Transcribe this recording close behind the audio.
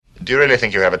Do you really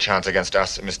think you have a chance against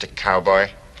us, Mr. Cowboy?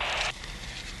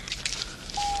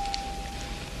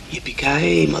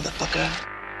 Yippee-ki-yay, motherfucker.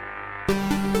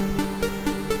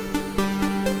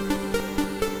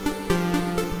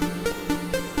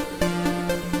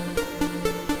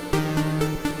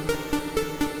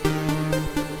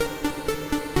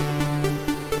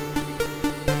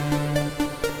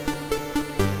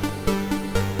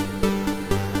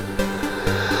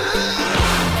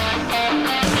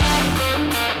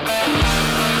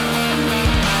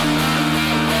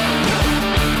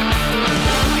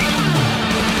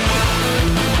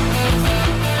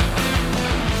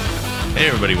 Hey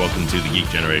everybody, welcome to the Geek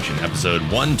Generation, episode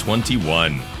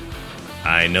 121.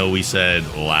 I know we said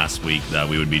last week that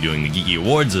we would be doing the Geeky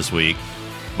Awards this week,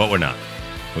 but we're not.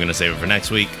 We're going to save it for next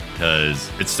week,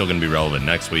 because it's still going to be relevant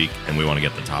next week, and we want to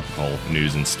get the topical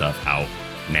news and stuff out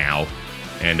now.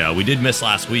 And we did miss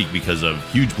last week because of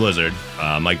huge blizzard.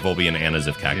 Mike Volpe and Anna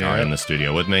Zivkak are in the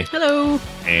studio with me. Hello.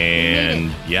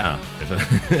 And yeah,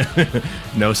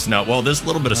 no snow. Well, there's a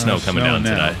little bit of snow coming down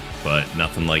today, but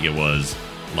nothing like it was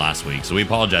last week. So we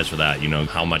apologize for that. You know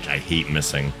how much I hate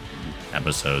missing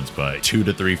episodes, but 2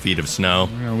 to 3 feet of snow.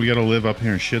 Yeah, we got to live up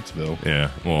here in Shittsville.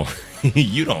 Yeah, well,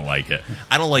 you don't like it.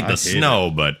 I don't like the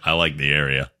snow, but I like the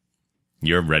area.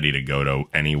 You're ready to go to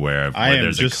anywhere where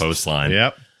there's a coastline.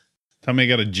 Yep. Tell me I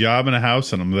got a job and a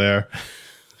house and I'm there.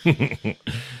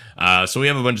 So we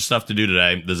have a bunch of stuff to do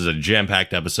today. This is a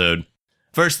jam-packed episode.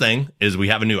 First thing is we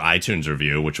have a new iTunes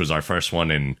review, which was our first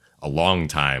one in a long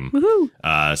time.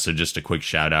 Woohoo. So just a quick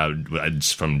shout out.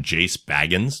 It's from Jace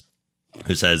Baggins,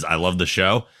 who says, I love the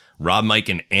show. Rob, Mike,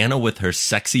 and Anna with her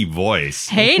sexy voice.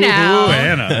 Hey now. Ooh,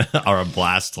 Anna. Are a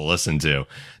blast to listen to.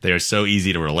 They are so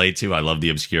easy to relate to. I love the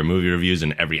obscure movie reviews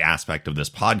and every aspect of this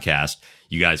podcast.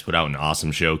 You guys put out an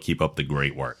awesome show. Keep up the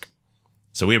great work.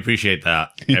 So we appreciate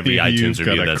that. Every iTunes You've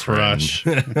review got a that's crush.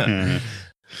 written.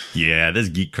 Yeah, there's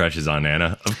geek crushes on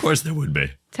Anna. Of course there would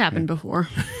be. It's happened before.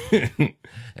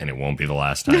 And it won't be the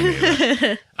last time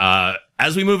either.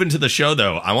 As we move into the show,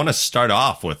 though, I want to start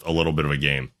off with a little bit of a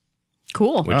game.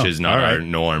 Cool. Which is not our right.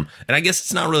 norm. And I guess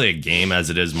it's not really a game as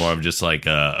it is more of just like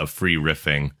a free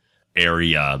riffing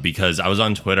area, because I was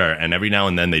on Twitter and every now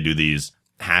and then they do these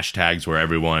hashtags where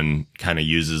everyone kind of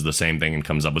uses the same thing and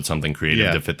comes up with something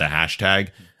creative to fit the hashtag.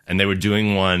 And they were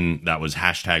doing one that was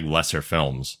hashtag lesser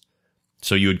films.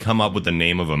 So you would come up with the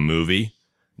name of a movie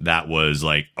that was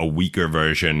like a weaker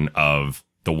version of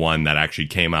the one that actually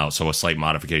came out. So a slight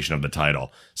modification of the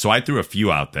title. So I threw a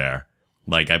few out there.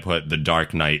 Like I put The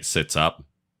Dark Knight Sits Up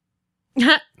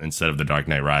instead of The Dark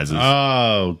Knight Rises.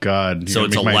 Oh, God. So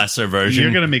it's a lesser version.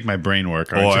 You're going to make my brain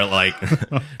work, aren't Or you? like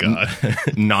Oh, God.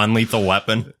 Non-Lethal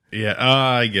Weapon. Yeah.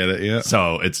 I get it. Yeah.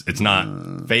 So it's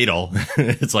not fatal.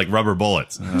 It's like rubber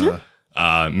bullets.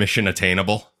 Mission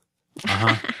Attainable.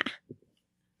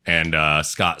 And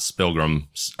Scott Pilgrim.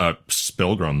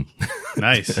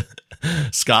 Nice.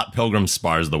 Scott Pilgrim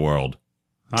Spars the World.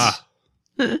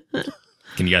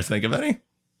 Can you guys think of any?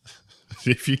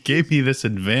 If you gave me this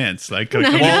advance, I could I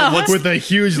come know. up with a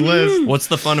huge list. What's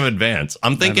the fun of advance?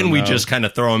 I'm thinking we just kind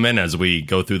of throw them in as we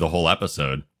go through the whole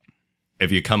episode.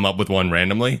 If you come up with one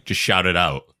randomly, just shout it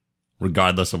out,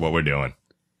 regardless of what we're doing.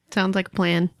 Sounds like a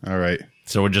plan. All right.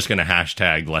 So we're just going to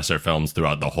hashtag lesser films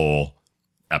throughout the whole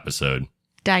episode.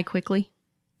 Die quickly.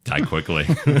 Die quickly.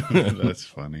 That's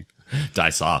funny. Die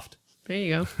soft. There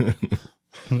you go.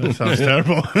 That sounds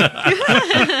terrible.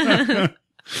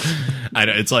 I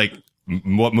know, it's like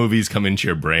what movies come into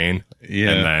your brain,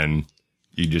 Yeah. and then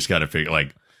you just got to figure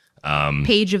like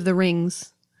Page of the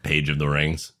Rings Page of the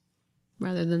Rings.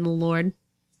 rather than the Lord.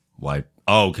 Why?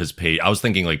 Oh, because page. I was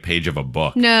thinking like page of a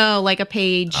book. No, like a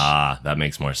page. Ah, that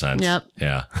makes more sense. Yep.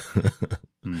 Yeah.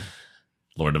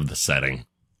 Lord of the Setting.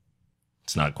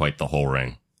 It's not quite the whole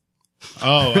ring.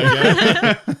 Oh, I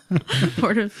get it.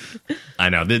 Sort of. I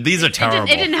know. These are terrible.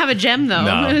 It didn't have a gem, though.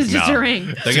 No, It was just no. a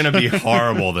ring. They're going to be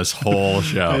horrible this whole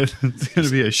show. It's going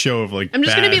to be a show of like. I'm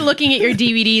just going to be looking at your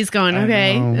DVDs going,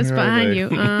 okay, know, that's where are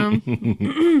behind they?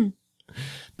 you.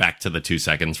 Back to the 2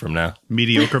 seconds from now.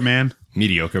 Mediocre Man.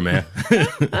 Mediocre man.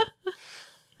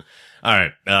 All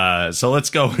right. So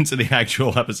let's go into the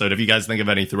actual episode. If you guys think of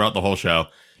any throughout the whole show,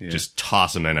 just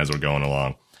toss them in as we're going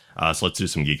along. So let's do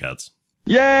some geek outs.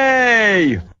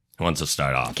 Yay! Who wants to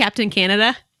start off? Captain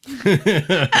Canada?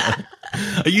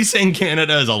 Are you saying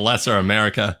Canada is a lesser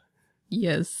America?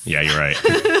 Yes. Yeah, you're right.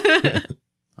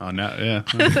 Oh, no.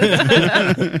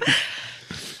 Yeah.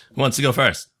 Who wants to go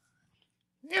first?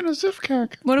 Anna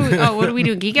Zivkak. What do we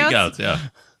do? Geek Geek outs? outs, yeah.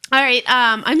 All right.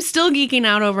 I'm still geeking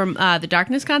out over the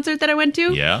Darkness concert that I went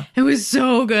to. Yeah. It was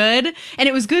so good. And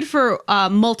it was good for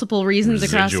multiple reasons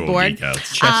across the Residual board. geek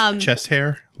outs. Chest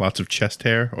hair? Lots of chest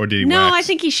hair? Or did he No, wax? I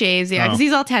think he shaves, yeah, because Oh.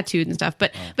 he's all tattooed and stuff.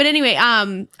 But anyway,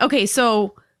 okay,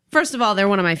 so first of all, they're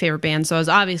one of my favorite bands, so I was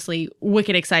obviously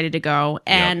wicked excited to go.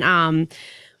 And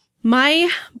my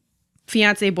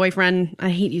fiance, boyfriend, I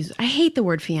hate the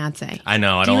word fiance. I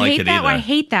know. I Do don't you like hate it that either. word? I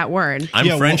hate that word. I'm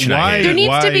Yeah, French and I why- hate There it. needs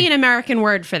to why- be an American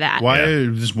word for that. Why Yeah.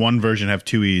 does one version have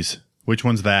two E's? Which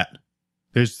one's that?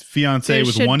 There's fiance There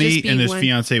with should one just E be and there's one.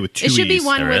 fiance with two It should be E's.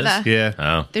 one There with is? a. Yeah.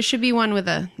 Oh. There should be one with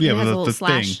a. Yeah, it has with a little the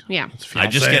slash. thing. Yeah. It's I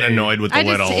just get fiance. annoyed with the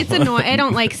little. It's annoying. I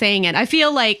don't like saying it. I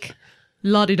feel like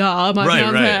la di da, my Right,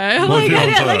 fiance. right. Like,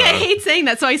 My like I fiance. hate saying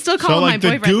that, so I still call So him my like the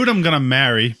boyfriend. dude I'm gonna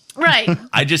marry. Right.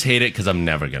 I just hate it because I'm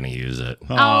never going to use it.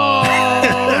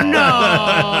 Oh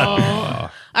no.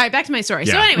 All right, back to my story.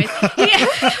 So, Yeah. anyways,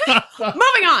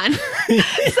 moving on.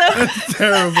 So,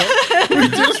 Terrible. We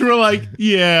just were like,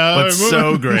 yeah. But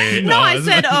so great. no, I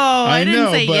said, I didn't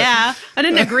know, say but- yeah. I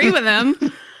didn't agree with him.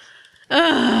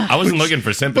 I wasn't looking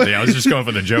for sympathy. I was just going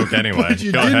for the joke anyway. But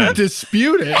you Go didn't ahead.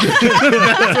 dispute it. He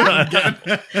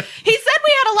said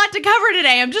we had a lot to cover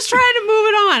today. I'm just trying to move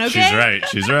it on, okay? She's right.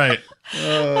 She's right.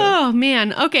 Oh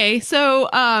man. Okay.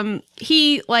 So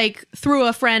he like through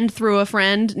a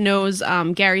friend knows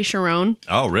Gary Sharon.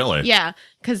 Oh, really? Yeah,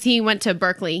 because he went to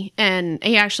Berkeley and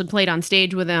he actually played on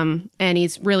stage with him, and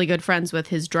he's really good friends with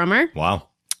his drummer. Wow.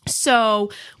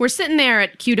 So we're sitting there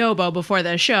at Qdobo before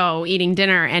the show eating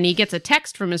dinner, and he gets a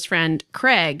text from his friend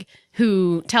Craig,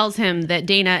 who tells him that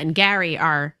Dana and Gary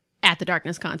are at the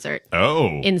Darkness concert Oh.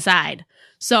 inside.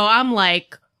 So I'm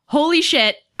like, holy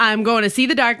shit, I'm going to see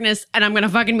the Darkness and I'm going to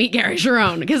fucking meet Gary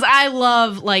Sharon, because I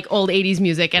love like old 80s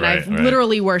music, and Right, I've right.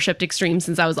 literally worshipped Extreme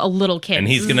since I was a little kid. And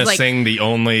he's This going to is, like, sing the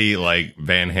only like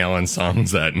Van Halen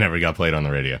songs that never got played on the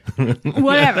radio.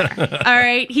 whatever. All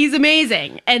right, he's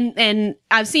amazing, and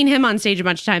I've seen him on stage a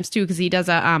bunch of times too, because he does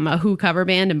a Who cover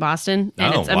band in Boston,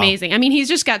 and Oh, it's wow. amazing. I mean, he's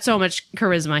just got so much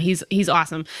charisma. He's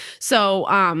awesome. So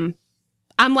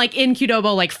I'm like in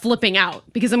Qdobo, like flipping out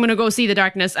because I'm going to go see the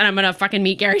Darkness and I'm going to fucking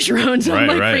meet Gary Sharon. So I'm Right,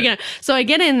 like right. freaking out. So I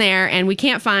get in there and we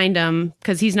can't find him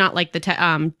because he's not like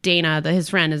the Dana, his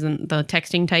friend isn't the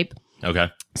texting type. Okay.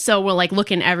 So we're like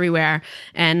looking everywhere,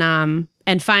 and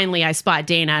finally I spot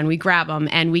Dana and we grab him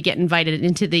and we get invited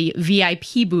into the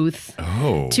VIP booth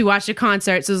Oh. to watch a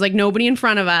concert. So there's like nobody in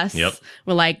front of us. Yep.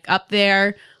 We're like up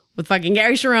there with fucking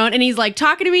Gary Sharon, and he's like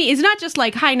talking to me. He's not just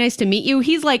like, hi, nice to meet you.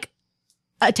 He's like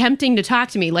attempting to talk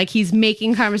to me, like he's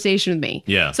making conversation with me.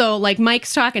 Yeah. So like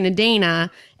Mike's talking to Dana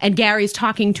and Gary's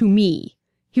talking to me.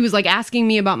 He was like asking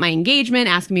me about my engagement,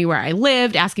 asking me where I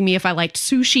lived, asking me if I liked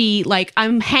sushi. Like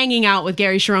I'm hanging out with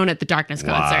Gary Sharon at the Darkness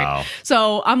concert. Wow.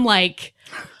 So I'm like,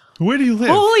 Where do you live?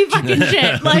 holy fucking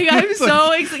shit. Like I'm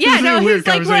so excited. Yeah, this is no, a weird he's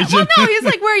like, conversation. well, no, he's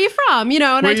like, where are you from? You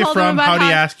know, and Where I are you told him from? about How do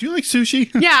you ask? Do you like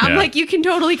sushi? yeah, I'm Yeah. like, you can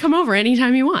totally come over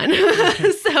anytime you want.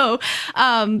 so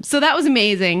that was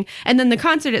amazing. And then the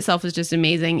concert itself was just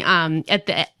amazing. At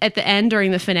the end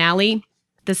during the finale,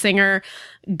 the singer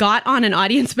got on an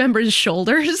audience member's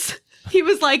shoulders. He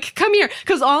was like, come here.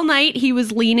 Because all night he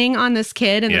was leaning on this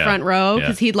kid in the Yeah. front row, Yeah.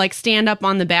 because he'd like stand up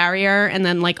on the barrier and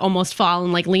then like almost fall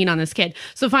and like lean on this kid.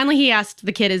 So finally he asked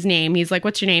the kid his name. He's like,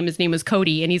 what's your name? His name was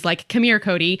Cody. And he's like, come here,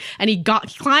 Cody. And he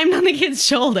climbed on the kid's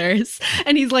shoulders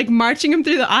and he's like marching him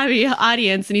through the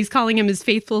audience, and he's calling him his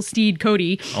faithful steed,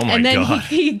 Cody. Oh my and then God.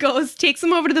 he goes, takes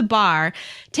him over to the bar,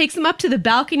 takes him up to the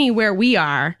balcony where we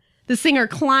are. The singer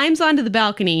climbs onto the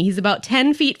balcony. He's about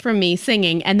 10 feet from me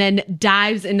singing, and then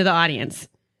dives into the audience.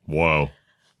 Whoa.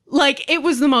 Like, it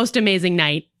was the most amazing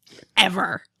night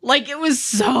ever. Like, it was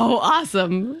so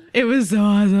awesome. It was so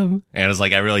awesome. And it's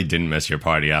like, I really didn't miss your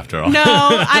party after all. No,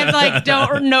 I'm like,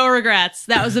 no regrets.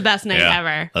 That was the best night Yeah,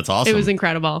 ever. that's awesome. It was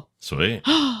incredible. Sweet.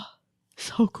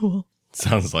 So cool.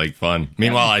 Sounds like fun.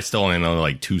 Meanwhile, I still only know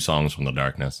like 2 songs from The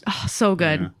Darkness. Oh, so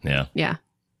good. Yeah. Yeah.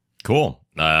 Cool.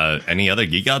 Any other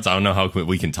geek outs? I don't know how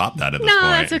we can top that at this No,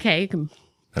 point. that's okay. You can-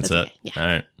 That's That's it. okay. All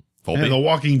right. Yeah, Volpe? The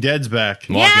Walking Dead's back.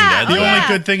 Walking Yeah, Dead. The oh, back. only yeah.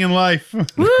 good thing in life.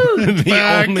 The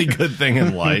back. only good thing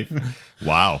in life.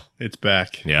 Wow. It's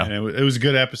back. Yeah. And it was a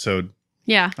good episode.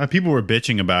 Yeah. People were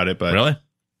bitching about it, but Really?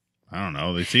 I don't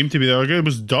know. They seemed to be like, it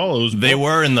was dull. It was They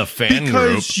were in the fan group.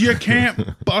 because you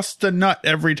can't bust a nut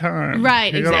every time.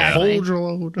 Right, You gotta exactly. hold your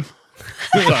load.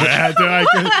 Sorry, I had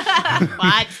to,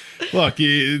 What? look,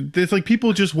 it's like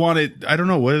people just want it. I don't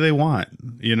know. What do they want?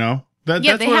 You know? Yeah,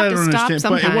 That's they what have I to don't stop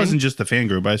understand. But it sometime. wasn't just the fan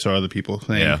group. I saw other people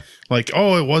saying, Yeah. like,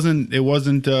 "Oh, it wasn't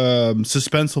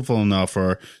suspenseful enough,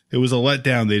 or it was a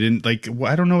letdown." They didn't like.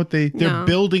 I don't know what they're No.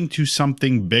 building to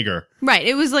something bigger. Right.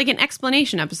 It was like an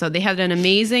explanation episode. They had an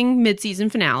amazing mid-season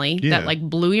finale Yeah. that like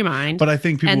blew your mind. But I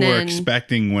think people And were then-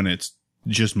 expecting when it's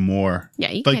just more.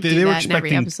 Yeah, you like can't they, do they were that in every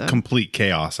expecting episode. complete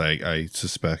chaos. I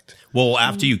suspect. Well,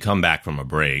 after you come back from a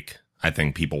break, I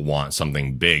think people want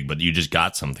something big, but you just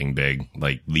got something big,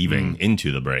 like leaving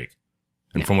into the break.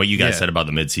 And from what you guys Yeah. said about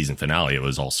the mid-season finale, it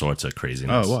was all sorts of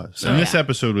craziness. Oh, it was. So- And this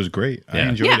episode was great. I Yeah.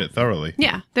 enjoyed Yeah. it thoroughly.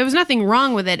 Yeah, there was nothing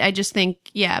wrong with it. I just think,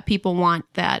 people want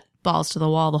that balls to the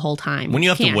wall the whole time. when you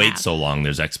have to Can't wait have. so long,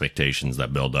 there's expectations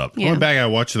that build up. Yeah. Going back, I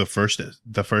watched the first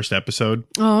episode,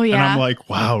 Oh yeah, and I'm like,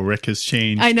 wow, Rick has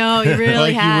changed. I know he really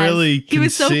Like, you has. really he can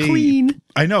was so see- clean.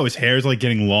 I know his hair's like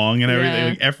getting long and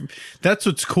everything. Yeah. Like, that's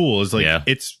what's cool. Is like Yeah.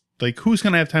 it's like who's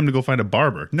gonna have time to go find a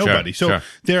barber? Nobody. So sure.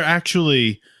 they're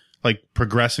actually like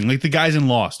progressing. Like the guys in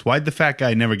Lost. Why'd the fat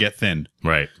guy never get thin?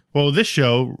 Right. Well, this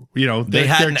show, they're They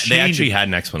changing- actually had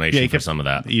an explanation Yeah, he for kept some of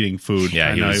that. eating food.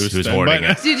 Yeah, I he know was thin, hoarding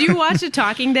but- it. Did you watch The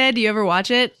Talking Dead? Do you ever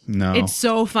watch it? No. It's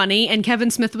so funny. And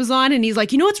Kevin Smith was on, and he's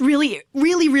like, you know what's really,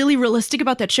 really, really realistic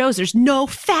about that show is there's no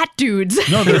fat dudes.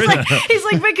 No, there he's isn't. like, he's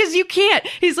like, because you can't.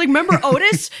 He's like, remember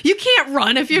Otis? You can't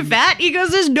run if you're fat. He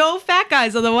goes, there's no fat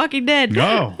guys on The Walking Dead.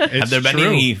 No, it's Have there been true.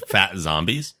 any fat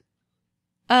zombies?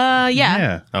 Yeah.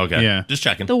 Yeah. Okay. Yeah. Just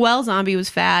checking. The well zombie was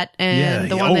fat, and Yeah.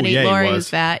 the one Oh, that ate yeah, he Lori was. was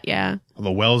fat. Yeah. The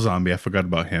well zombie. I forgot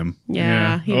about him.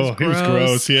 Yeah, he was he was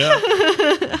gross. gross. Yeah.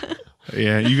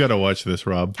 Yeah, you got to watch this,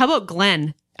 Rob. How about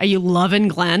Glenn? Are you loving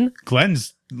Glenn?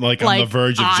 Glenn's like on Like, the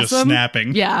verge of just awesome.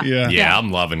 snapping. Yeah. Yeah. yeah, I'm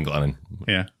loving Glennon.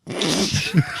 Yeah.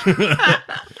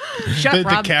 Shut The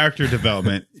Rob. character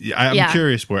development. I'm Yeah.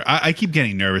 curious where I keep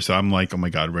getting nervous. So I'm like, oh my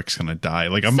God, Rick's going to die.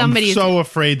 Like, I'm Somebody's- so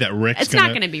afraid that Rick's It's not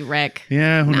going to be Rick.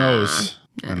 Yeah, who Nah. knows?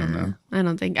 I don't know. I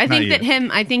don't think. I think yet. that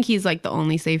I think he's like the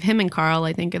only safe. Him and Carl,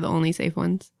 I think, are the only safe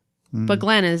ones. Hmm. But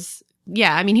Glenn is,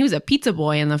 I mean, he was a pizza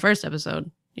boy in the first episode.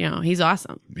 You know, he's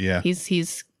awesome. Yeah.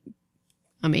 He's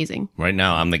amazing. Right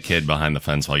now, I'm the kid behind the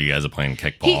fence while you guys are playing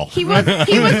kickball. He was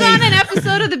on an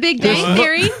episode of The Big Bang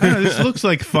Theory. I know, this looks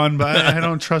like fun, but I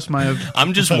don't trust my.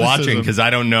 I'm just athleticism. watching because I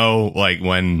don't know like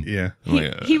when. Yeah.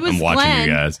 like, He was I'm watching Glenn.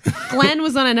 you guys. Glenn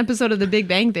was on an episode of The Big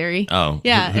Bang Theory. Oh,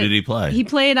 Yeah, Who did he play? He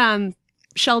played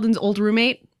Sheldon's old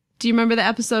roommate. Do you remember the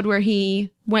episode where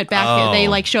he went back? Oh, They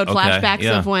like showed okay, flashbacks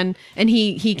yeah. of when, and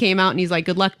he came out and he's like,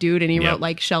 "Good luck, dude," and he Yep. wrote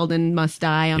like "Sheldon must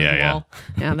die" on Yeah, the yeah. wall.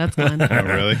 Yeah, that's Glenn. Oh,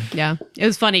 really? Yeah, it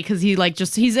was funny because he like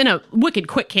he's in a wicked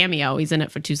quick cameo. He's in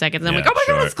it for 2 seconds. And I'm Yeah, like, "Oh my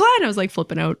sure. god, it's Glenn!" I was like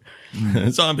flipping out.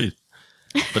 Zombies.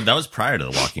 But that was prior to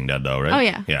The Walking Dead, though, right? Oh,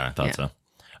 yeah. Yeah, I thought Yeah.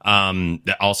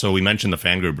 so. Also, we mentioned the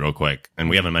fan group real quick,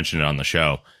 and we haven't mentioned it on the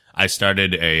show. I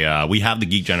started we have the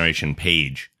Geek Generation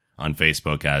page on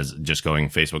Facebook as just going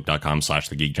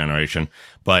facebook.com/the Geek Generation.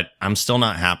 But I'm still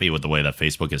not happy with the way that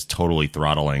Facebook is totally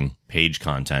throttling page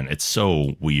content. It's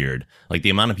so weird. Like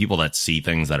the amount of people that see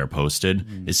things that are posted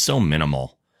is so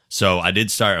minimal. So I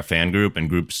did start a fan group, and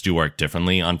groups do work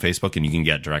differently on Facebook, and you can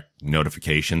get direct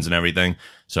notifications and everything.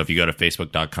 So if you go to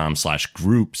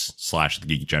facebook.com/groups/the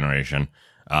Geek Generation,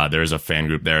 there's a fan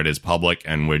group there. It is public,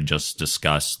 and we just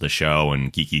discuss the show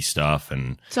and geeky stuff.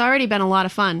 And It's already been a lot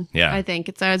of fun. Yeah. I think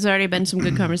it's already been some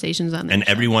good conversations on there. and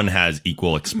everyone has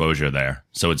equal exposure there.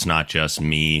 So it's not just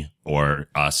me or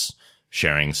us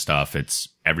sharing stuff. It's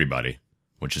everybody,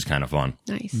 which is kind of fun.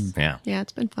 Nice. Yeah. Yeah,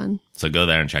 it's been fun. So go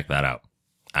there and check that out.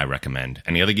 I recommend.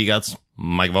 Any other geek outs,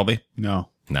 Mike Volpe? No.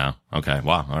 No. Okay.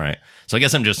 Wow. All right. So I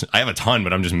guess I have a ton,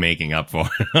 but I'm just making up for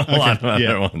a lot of other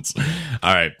yeah. ones.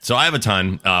 All right. So I have a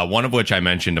ton, one of which I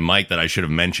mentioned to Mike that I should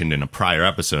have mentioned in a prior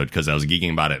episode because I was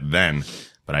geeking about it then,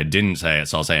 but I didn't say it.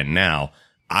 So I'll say it now.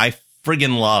 I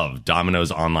friggin' love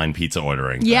Domino's online pizza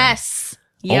ordering. thing. Yes.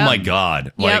 Oh Yep. my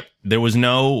God. Like Yep. there was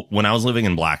when I was living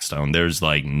in Blackstone, there's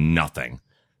like nothing.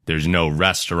 There's no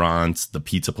restaurants. The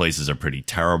pizza places are pretty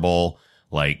terrible.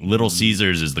 Like Little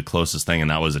Caesars is the closest thing,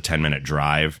 and that was a 10-minute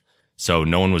drive. So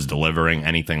no one was delivering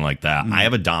anything like that. I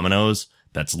have a Domino's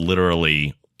that's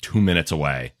literally 2 minutes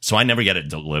away. So I never get it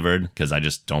delivered because I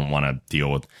just don't want to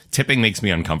deal with tipping makes me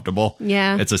uncomfortable.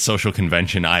 Yeah. It's a social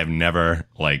convention I have never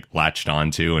like latched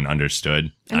onto and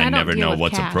understood. And I don't never deal know with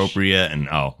what's cash. appropriate. And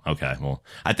okay. Well,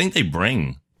 I think they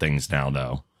bring things now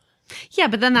though. Yeah,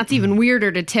 but then that's even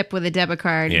weirder to tip with a debit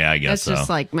card. Yeah, I guess That's just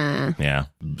so. like, meh. Yeah.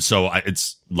 So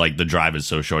it's like the drive is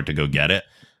so short to go get it,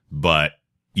 but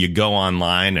you go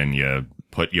online and you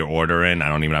put your order in. I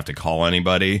don't even have to call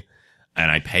anybody. And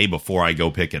I pay before I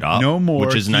go pick it up. No more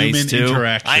which is human nice too.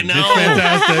 interaction. I It's know.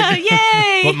 fantastic.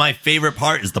 Yay! But my favorite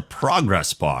part is the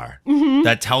progress bar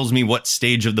that tells me what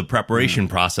stage of the preparation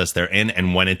process they're in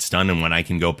and when it's done and when I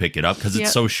can go pick it up because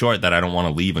it's so short that I don't want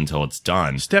to leave until it's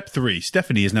done. Step 3,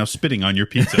 Stephanie is now spitting on your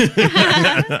pizza.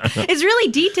 It's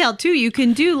really detailed too. You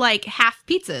can do like half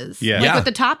pizzas, with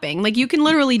the topping. Like you can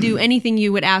literally do anything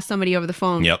you would ask somebody over the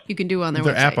phone. Yep. You can do on their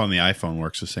Their website. app on the iPhone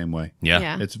works the same way.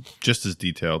 Yeah. It's just as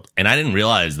detailed. And I didn't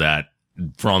realize that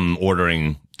from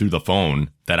ordering through the phone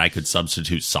that I could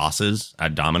substitute sauces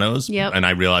at Domino's. Yep. And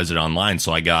I realized it online.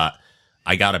 So I got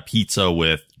a pizza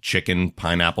with chicken,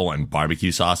 pineapple, and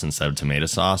barbecue sauce instead of tomato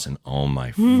sauce. And oh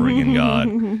my friggin'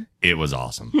 God, it was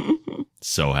awesome.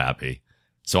 So happy.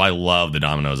 So I love the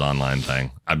Domino's online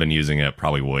thing. I've been using it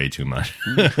probably way too much.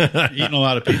 Eating a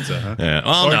lot of pizza, huh? Yeah.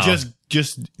 Well, Or no.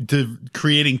 just to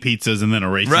creating pizzas and then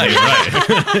erasing Right,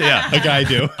 them. right. Yeah. Like I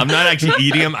do. I'm not actually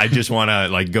eating them. I just want to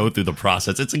like go through the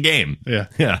process. It's a game. Yeah.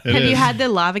 Yeah. It Have is. you had the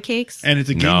lava cakes? And it's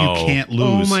a game No. you can't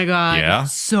lose. Oh my God. Yeah?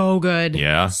 So good.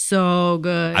 Yeah. So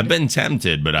good. I've been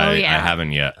tempted, but I yeah.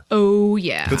 haven't yet. Oh,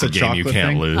 yeah. It's It's a a game you chocolate can't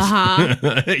thing. lose.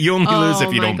 Uh-huh. You only lose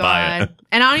if you my don't buy it.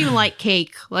 And I don't even like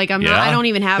cake. Like I Yeah? don't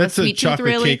even have That's a a sweet tooth chocolate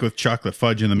really. cake with chocolate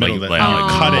fudge in the middle. Like That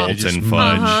cut it. molten It just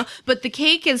fudge. Uh-huh. But the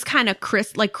cake is kind of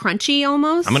crisp, like crunchy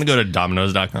almost. I'm going to go to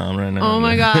Domino's.com right now. Oh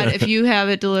my God. If you have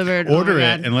it delivered, Order oh my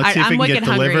it God. and let's see if I'm it can get wicked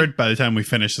hungry. delivered by the time we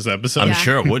finish this episode. I'm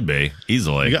sure it would be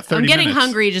easily. We got 30 I'm getting minutes.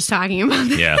 hungry just talking about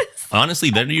this. Yeah. Honestly,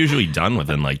 they're usually done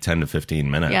within like 10 to 15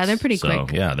 minutes. Yeah, they're pretty So,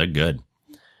 quick. Yeah, they're good.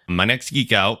 My next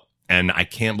geek out, and I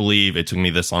can't believe it took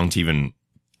me this long to even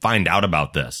find out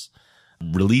about this.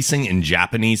 Releasing in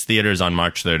Japanese theaters on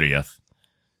March 30th,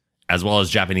 as well as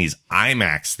Japanese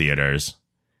IMAX theaters,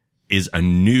 is a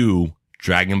new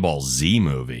Dragon Ball Z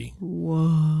movie.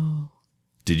 Whoa.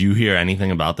 Did you hear anything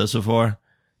about this before?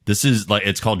 This is like,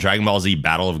 it's called Dragon Ball Z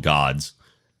Battle of Gods.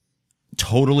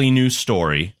 Totally new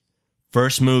story.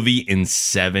 First movie in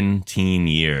 17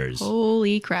 years.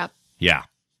 Holy crap. Yeah.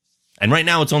 And right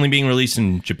now it's only being released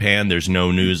in Japan. There's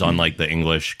no news on like the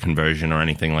English conversion or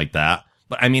anything like that.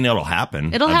 But I mean, it'll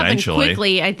happen. It'll eventually. happen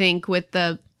quickly, I think, with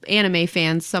the anime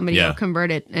fans. Somebody Yeah. will convert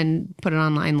it and put it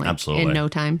online like Absolutely. in no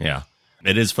time. Yeah.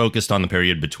 It is focused on the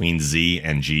period between Z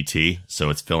and GT. So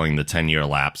it's filling the 10-year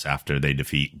lapse after they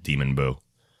defeat Demon Buu.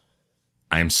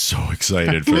 I am so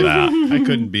excited for that. I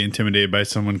couldn't be intimidated by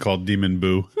someone called Demon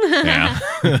Boo. Yeah.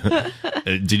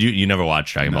 Did you never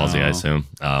watch Dragon Ball Z, I No. assume?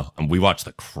 We watched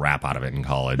the crap out of it in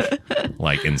college,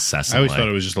 like I incessantly. always thought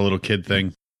it was just a little kid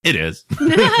thing, It is.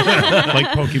 like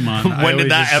Pokemon. I When did always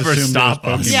that just ever assumed it was stop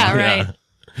us? Pokemon. Yeah,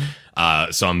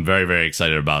 right. So I'm very, very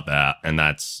excited about that. And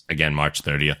that's, again, March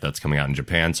 30th. That's coming out in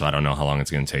Japan. So I don't know how long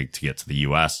it's going to take to get to the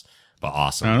U.S., but I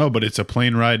awesome. don't know, but it's a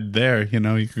plane ride there. You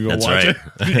know, you could go That's watch right.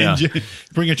 it. Yeah.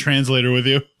 Bring a translator with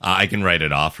you. I can write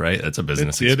it off, right? That's a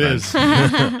business It expense.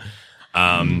 is.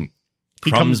 Crumbs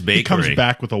He comes Bakery.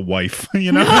 back with a wife.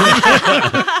 You know,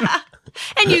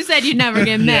 And you said you'd never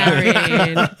get married.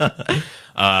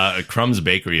 Crumbs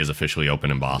Bakery is officially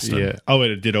open in Boston. yeah. Oh,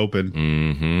 it did open.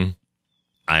 Mm-hmm.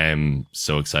 I am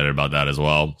so excited about that as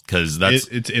well because that's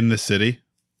It's in the city.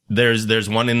 there's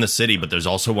one in the city, but there's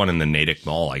also one in the Natick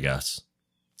Mall, I guess,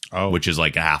 Oh, which is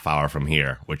like a half hour from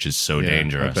here, which is so yeah,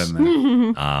 dangerous. I've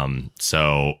been there.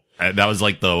 So that was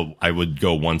like I would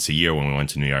go once a year when we went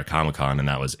to New York Comic Con, and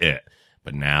that was it.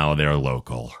 But now they're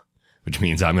local, which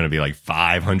means I'm going to be like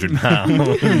 500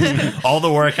 pounds. All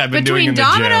the work I've been doing Between in the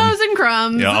Domino's gym. and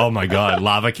Crumbs. Yeah, oh my God,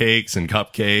 lava cakes and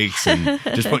cupcakes, and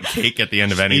just put cake at the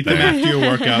end of Eat them anything. after your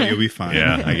workout. You'll be fine.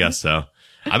 Yeah, I guess so.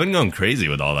 I've been going crazy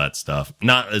with all that stuff.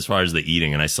 Not as far as the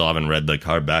eating, and I still haven't read the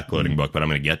carb backloading book, but I'm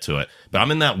going to get to it. But I'm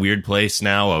in that weird place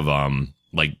now of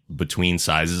like between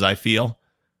sizes, I feel.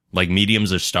 Like medium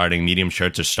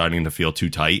shirts are starting to feel too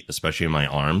tight, especially in my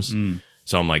arms.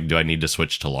 So I'm like, do I need to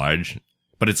switch to large?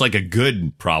 But it's like a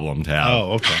good problem to have.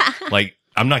 Oh, okay. Like,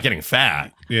 I'm not getting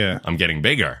fat. Yeah. I'm getting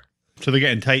bigger. So they're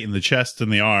getting tight in the chest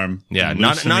and the arm. Yeah, and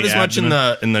not loose in not the as much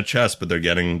abdomen. in the chest, but they're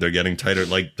getting tighter.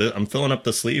 Like I'm filling up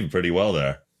the sleeve pretty well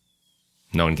there.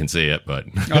 No one can see it, but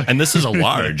and this is a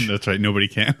large. That's right. Nobody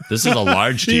can. This is a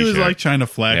large He t-shirt. was like trying to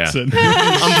flex. Yeah. And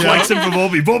I'm flexing for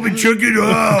Bobby. Bobby, check it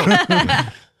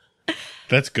out.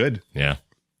 that's good. Yeah,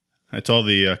 That's all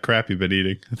the crap you've been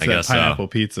eating. It's I that guess so. pineapple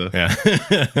pizza.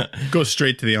 yeah. Go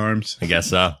straight to the arms. I guess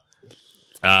so.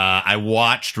 I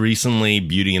watched recently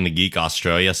Beauty and the Geek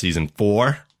Australia season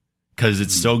 4 because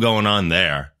it's still going on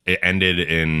there. It ended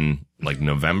in like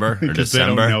November or Because they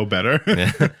don't December. know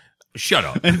better. Shut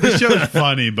up. The show's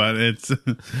funny, but it's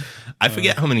I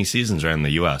forget how many seasons are in the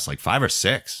U.S. Like 5 or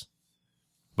 6.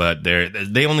 But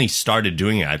they only started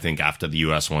doing it, I think, after the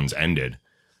U.S. ones ended.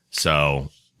 So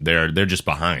they're just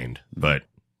behind. But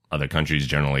other countries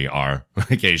generally are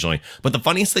occasionally. But the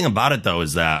funniest thing about it, though,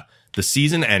 is that the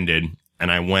season ended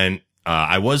and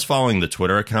I was following the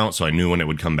Twitter account, so I knew when it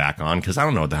would come back on, because I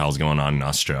don't know what the hell's going on in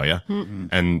Australia.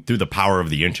 And through the power of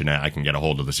the internet, I can get a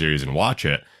hold of the series and watch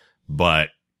it. But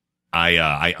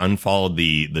I unfollowed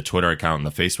the Twitter account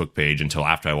and the Facebook page until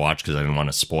after I watched, because I didn't want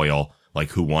to spoil like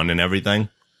who won and everything.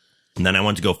 And then I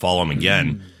went to go follow them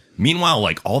again. Meanwhile,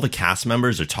 like all the cast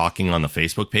members are talking on the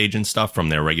Facebook page and stuff from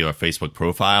their regular Facebook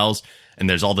profiles. And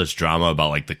there's all this drama about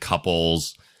like the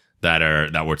couples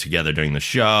that were together during the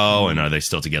show, and are they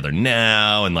still together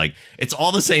now? And like, it's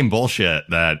all the same bullshit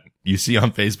that you see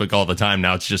on Facebook all the time.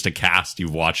 Now it's just a cast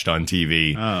you've watched on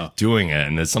TV doing it.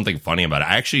 And there's something funny about it.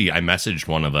 I messaged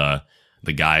one of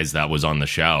the guys that was on the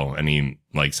show, and he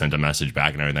like sent a message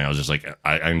back and everything. I was just like,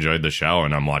 I enjoyed the show,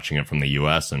 and I'm watching it from the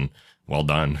US, and well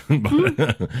done.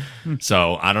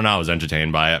 So I don't know. I was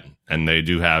entertained by it. And they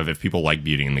do have, if people like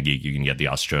Beauty and the Geek, you can get the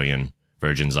Australian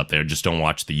versions up there. Just don't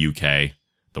watch the UK.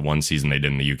 The one season they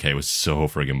did in the UK was so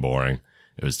friggin' boring.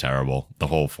 It was terrible. The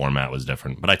whole format was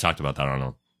different. But I talked about that on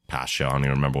a past show. I don't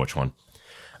even remember which one.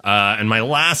 And my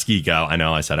last geek out, I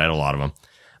know I said I had a lot of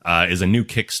them, is a new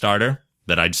Kickstarter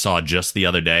that I saw just the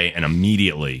other day and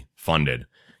immediately funded.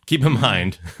 Keep in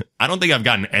mind, I don't think I've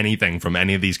gotten anything from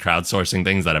any of these crowdsourcing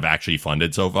things that I've actually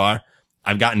funded so far.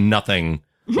 I've gotten nothing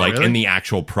like in the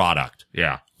actual product.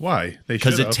 Yeah. Why?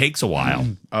 Because it takes a while.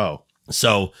 Oh.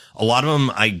 So a lot of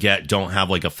them I get don't have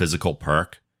like a physical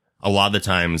perk. A lot of the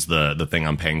times the thing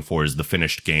I'm paying for is the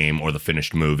finished game or the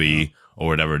finished movie or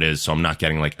whatever it is. So I'm not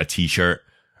getting like a t-shirt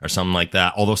or something like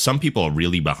that. Although some people are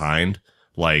really behind.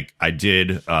 Like I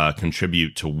did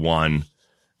contribute to one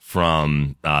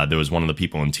from there was one of the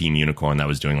people in Team Unicorn that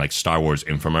was doing like Star Wars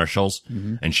infomercials.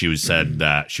 And she said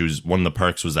that one of the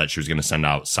perks was that she was going to send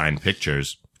out signed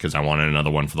pictures because I wanted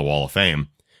another one for the Wall of Fame.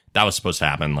 That was supposed to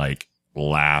happen like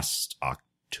last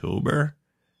October.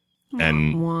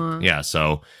 And yeah,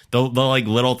 so the like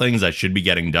little things that should be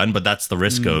getting done, but that's the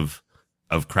risk of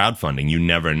crowdfunding. You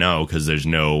never know because there's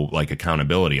no like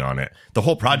accountability on it. The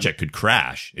whole project could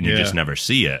crash and you just never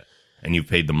see it and you've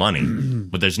paid the money,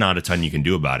 but there's not a ton you can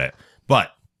do about it.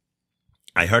 But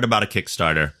I heard about a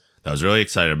Kickstarter that I was really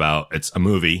excited about. It's a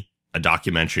movie, a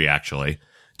documentary actually.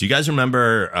 Do you guys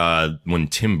remember when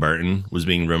Tim Burton was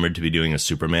being rumored to be doing a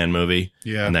Superman movie?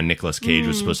 Yeah. And then Nicolas Cage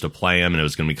was supposed to play him, and it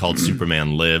was going to be called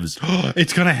Superman Lives.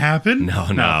 It's going to happen?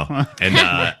 No.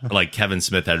 And like Kevin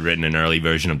Smith had written an early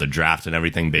version of the draft and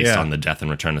everything based on the death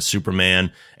and return of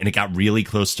Superman, and it got really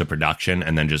close to production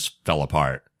and then just fell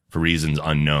apart for reasons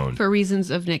unknown. For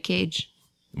reasons of Nick Cage.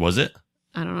 Was it?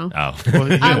 I don't know. Oh.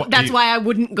 Well, that's why I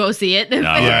wouldn't go see it.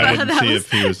 I didn't see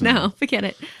if he was. No, forget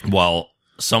it. Well,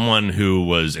 someone who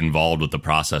was involved with the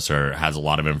processor has a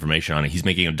lot of information on it. He's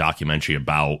making a documentary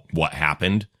about what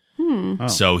happened.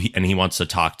 So he wants to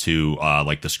talk to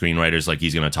like the screenwriters. Like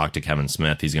he's going to talk to Kevin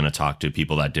Smith. He's going to talk to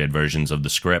people that did versions of the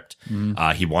script.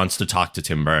 He wants to talk to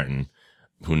Tim Burton.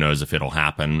 Who knows if it'll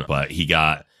happen? But he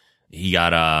got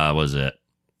was it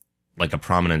like a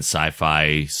prominent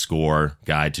sci-fi score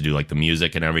guy to do like the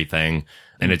music and everything.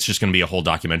 And it's just going to be a whole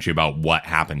documentary about what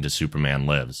happened to Superman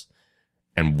Lives.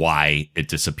 And why it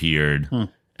disappeared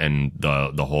and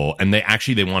the whole, and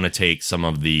they want to take some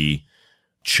of the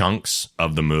chunks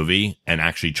of the movie and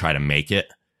actually try to make it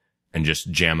and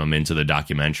just jam them into the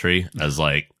documentary as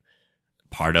like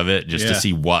part of it, just to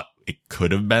see what it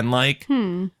could have been like.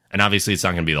 And obviously it's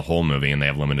not going to be the whole movie and they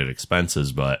have limited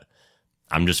expenses, but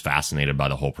I'm just fascinated by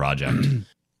the whole project.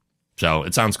 So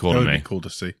it sounds cool to me. That would be cool to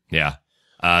see. Yeah.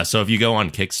 So if you go on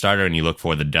Kickstarter and you look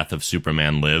for The Death of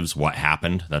Superman Lives, What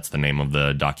Happened, that's the name of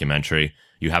the documentary.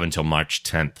 You have until March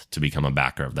 10th to become a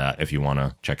backer of that if you want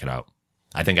to check it out.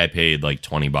 I think I paid like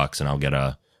 $20 and I'll get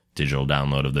a digital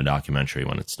download of the documentary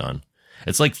when it's done.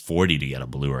 It's like $40 to get a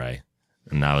Blu-ray.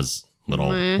 And that was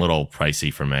little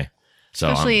pricey for me.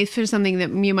 So especially for something that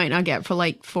you might not get for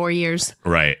like 4 years.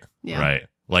 Right. Yeah. Right.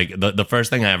 Like the first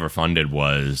thing I ever funded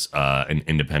was an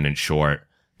independent short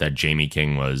that Jamie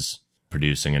King was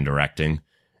producing and directing,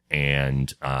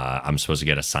 and I'm supposed to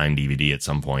get a signed DVD at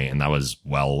some point, and that was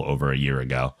well over a year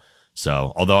ago.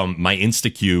 So, although my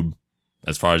Instacube,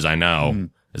 as far as I know,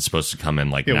 is supposed to come in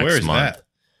like next where is month. That?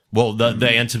 Well,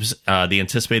 the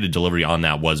anticipated delivery on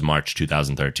that was March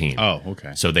 2013. Oh,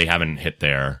 okay. So they haven't hit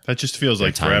their. That just feels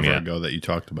like forever ago that you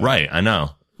talked about. Right, I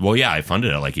know. Well, yeah, I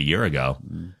funded it like a year ago,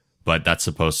 but that's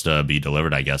supposed to be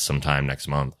delivered, I guess, sometime next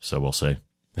month. So we'll see.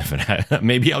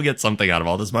 Maybe I'll get something out of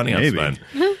all this money I've spent.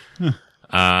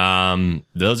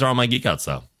 Those are all my geek outs,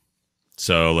 though.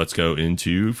 So let's go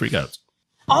into freak outs.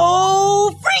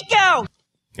 Oh, freak out!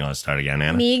 You want to start again,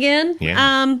 Anna? Megan?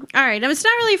 Yeah. All right. It's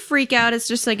not really a freak out. It's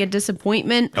just like a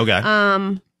disappointment. Okay.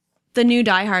 The new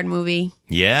Die Hard movie.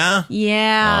 Yeah?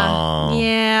 Yeah. Oh.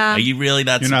 Yeah. Are you really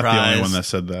that You're surprised? not the only one that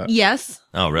said that. Yes.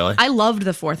 Oh, really? I loved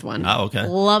the fourth one. Oh, okay.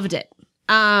 Loved it.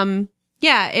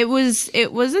 Yeah, it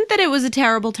wasn't that it was a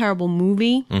terrible, terrible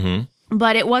movie,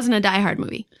 but it wasn't a Die Hard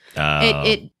movie.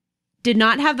 It did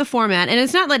not have the format, and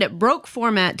it's not that it broke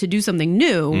format to do something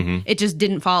new. It just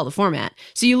didn't follow the format.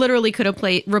 So you literally could have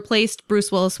replaced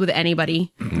Bruce Willis with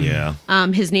anybody. Yeah.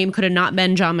 His name could have not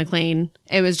been John McClane.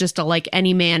 It was just a like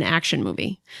any man action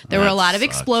movie. There were a lot of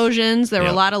explosions. There were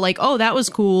a lot of like, oh, that was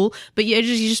cool. But you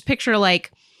just picture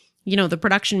like, you know, the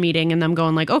production meeting and them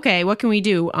going like, okay, what can we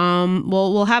do?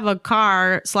 Well, we'll have a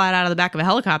car slide out of the back of a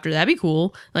helicopter. That'd be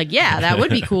cool. Like, yeah, that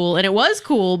would be cool. And it was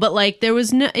cool, but like there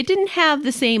was no, it didn't have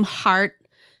the same heart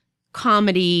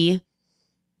comedy.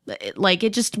 Like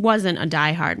it just wasn't a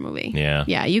Die Hard movie. Yeah.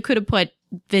 Yeah. You could have put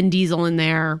Vin Diesel in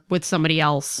there with somebody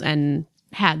else and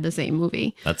had the same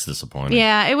movie. That's disappointing.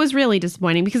 Yeah. It was really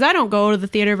disappointing because I don't go to the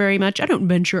theater very much. I don't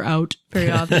venture out very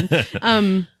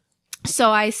often.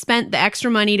 So I spent the extra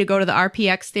money to go to the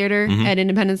RPX theater at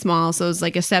Independence Mall. So it was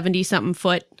like a 70-something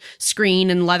foot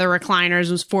screen and leather recliners.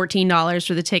 It was $14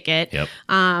 for the ticket. Yep.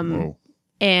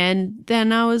 And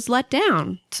then I was let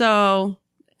down. So,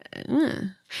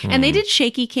 and they did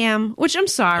shaky cam, which I'm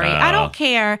sorry. I don't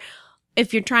care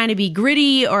if you're trying to be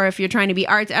gritty or if you're trying to be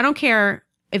artsy. I don't care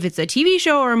if it's a TV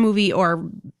show or a movie or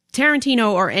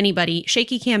Tarantino or anybody.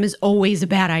 Shaky cam is always a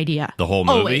bad idea. The whole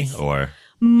movie Always. or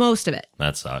Most of it.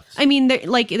 that sucks. I mean,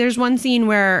 there's one scene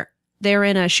where they're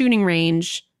in a shooting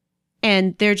range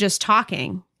and they're just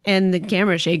talking and the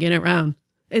camera's shaking it around.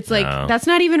 It's like, that's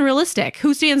not even realistic.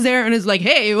 Who stands there and is like,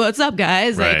 hey, what's up,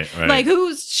 guys? Right. Like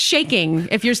who's shaking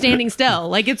if you're standing still?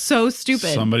 Like, it's so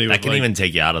stupid. Somebody That with can like, even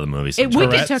take you out of the movie It sometimes.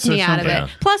 wicked Tourette's took me or out of it.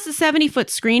 something? Plus, the 70-foot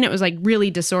screen, it was like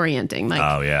really disorienting. Like,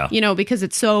 Oh, yeah. you know, because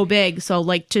it's so big. So,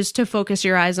 like, just to focus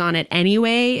your eyes on it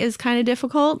anyway is kind of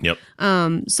difficult. Yep.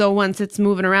 So once it's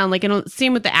moving around, like,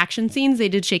 same with the action scenes, they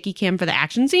did shaky cam for the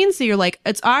action scenes. So you're like,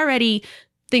 it's already,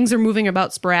 things are moving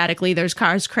about sporadically. There's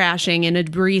cars crashing and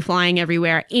debris flying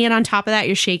everywhere. And on top of that,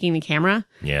 you're shaking the camera.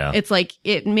 Yeah. It's like,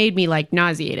 it made me like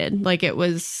nauseated. Like it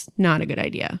was not a good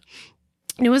idea.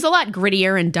 And it was a lot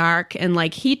grittier and dark. And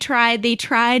like they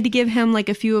tried to give him like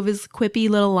a few of his quippy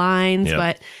little lines, Yep.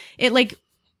 but it like,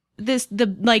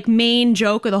 the like main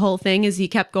joke of the whole thing is he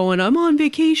kept going, I'm on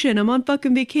vacation. I'm on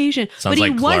fucking vacation. Sounds but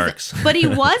he like wasn't. Clerks. But he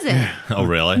wasn't. Oh,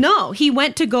 really? No, he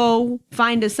went to go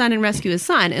find his son and rescue his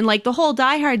son. And like the whole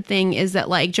Die Hard thing is that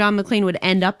like John McClane would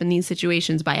end up in these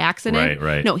situations by accident.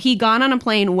 Right. No, he got on a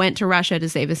plane, went to Russia to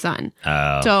save his son.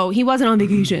 Oh. So he wasn't on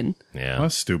vacation. Yeah.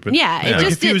 that's stupid. Yeah, it Like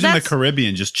just if he was in the that's-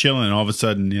 Caribbean just chilling, all of a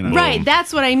sudden, you know. Right,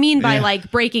 that's what I mean by Yeah.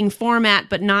 like breaking format,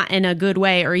 but not in a good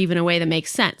way or even a way that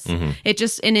makes sense. It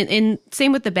just in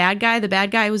same with the bad guy. The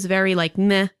bad guy was very like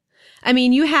meh. I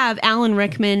mean, you have Alan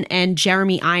Rickman and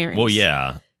Jeremy Irons. Well,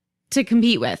 yeah. To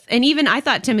compete with. And even I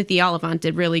thought Timothy Olyphant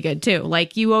did really good too.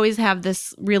 Like you always have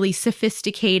this really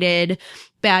sophisticated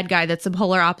bad guy that's the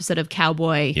polar opposite of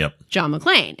cowboy Yep. John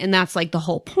McClane. And that's like the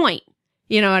whole point.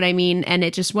 You know what I mean? And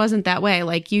it just wasn't that way.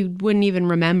 Like you wouldn't even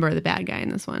remember the bad guy in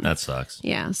this one. That sucks.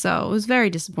 Yeah. So it was very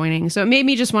disappointing. So it made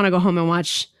me just want to go home and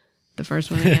watch the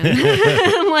first one again.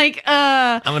 I'm like,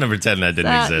 I'm going to pretend that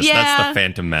didn't exist. yeah. That's the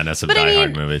Phantom Menace of But I Die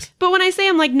Hard mean- movies. but when I say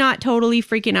I'm like not totally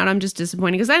freaking out, I'm just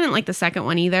disappointed because I didn't like the second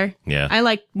one either. Yeah. I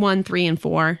like 1, 3, and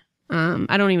 4.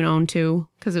 I don't even own 2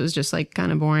 because it was just like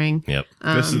kind of boring. Yep.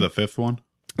 This is the fifth one.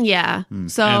 Yeah.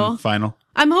 So And final.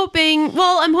 I'm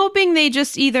hoping they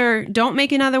just either don't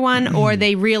make another one or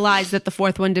they realize that the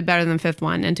fourth one did better than the fifth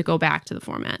one and to go back to the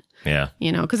format. Yeah.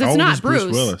 You know, because How it's old not is Bruce.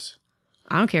 Willis?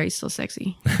 I don't care. He's still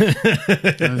sexy.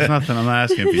 There's nothing. I'm not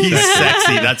asking if he's He's sexy.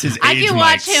 sexy. That's his age. I can Mike.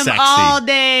 watch him Sexy. all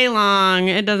day long.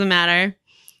 It doesn't matter.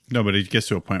 No, but he gets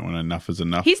to a point when enough is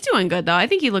enough. He's doing good though. I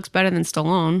think he looks better than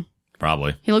Stallone.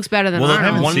 Probably. He looks better than Well,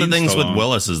 Arnold. one of the seen things with Stallone.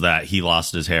 Willis is that he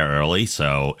lost his hair early,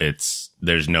 so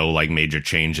there's no like major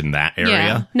change in that area.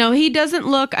 Yeah. No, he doesn't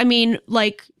look, I mean,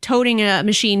 like toting a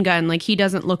machine gun, like he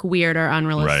doesn't look weird or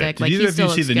unrealistic. Right. Did Like either he of still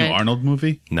you see looks the good. new Arnold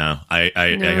movie? No, I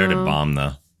heard it bombed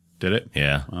though. Did it?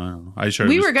 Yeah. I don't know. I sure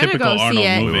We it was were gonna typical go see Arnold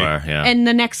it. We movie. were, yeah. And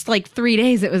the next like 3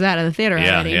 days it was out of the theater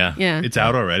Yeah, already. yeah. Yeah. It's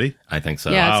out already. I think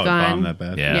so. Yeah, Wow, it's it gone. bombed that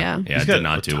bad. Yeah. Yeah. Yeah. He's It got did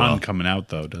not a do ton well. coming out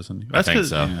though, doesn't he? I think 'cause-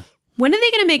 so. yeah. When are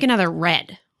they going to make another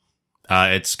Red?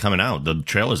 It's coming out. The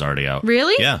trailer's already out.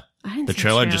 Really? Yeah. I didn't The see the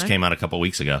trailer just trailer. came out a couple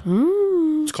weeks ago.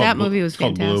 It's called That Blue- movie was it's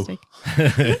called Blue.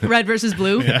 fantastic. Red versus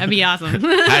Blue? That'd be awesome.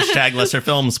 Hashtag lesser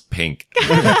films pink.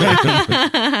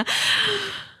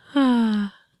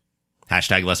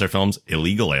 Hashtag lesser films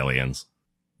illegal aliens.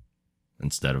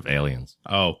 instead of aliens.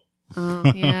 Oh. Oh,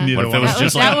 yeah. Neither What if it one. was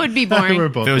just like- that would be boring. We're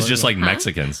both If it was like just that. like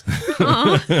Mexicans.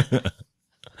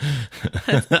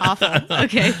 Awful.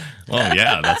 Okay. Well,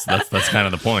 yeah, that's kind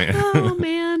of the point. Oh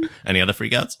man. Any other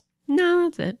freakouts? No,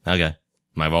 that's it. Okay.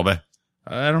 My Volpe?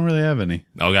 I don't really have any.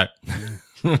 Okay.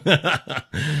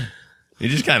 You're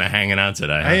just kind of hanging out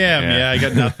today. I am. Yeah, I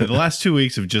got nothing. The last 2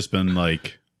 weeks have just been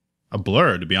like a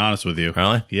blur, to be honest with you.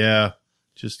 Really? Yeah.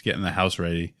 Just getting the house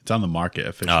ready. It's on the market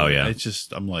officially. Oh, yeah. It's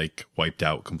just, I'm like wiped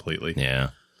out completely. Yeah.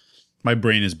 My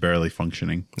brain is barely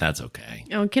functioning. That's okay.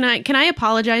 Oh, can I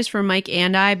apologize for Mike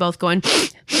and I both going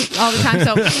all the time?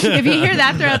 So if you hear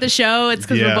that throughout the show, it's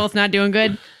because Yeah. we're both not doing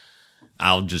good.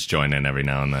 I'll just join in every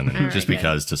now and then, right, just good.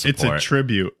 because to It's a support.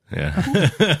 tribute.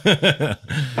 Yeah.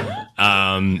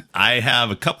 I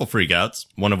have a couple freakouts,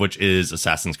 one of which is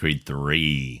Assassin's Creed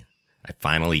 3. I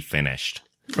finally finished.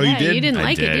 Oh, Yeah, you did? you didn't I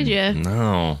like it, did you?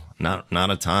 No, not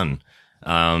a ton.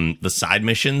 The side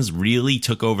missions really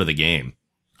took over the game.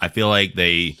 I feel like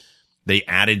they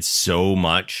added so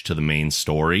much to the main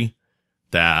story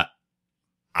that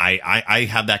I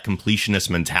had that completionist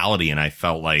mentality, and I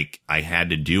felt like I had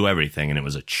to do everything, and it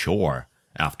was a chore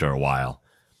after a while.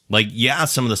 Like, yeah,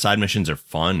 some of the side missions are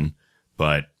fun,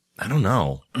 but I don't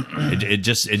know.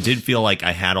 It did feel like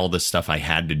I had all this stuff I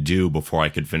had to do before I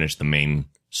could finish the main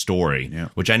story, Yeah.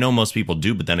 which I know most people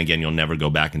do, but then again, you'll never go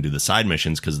back and do the side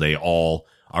missions because they all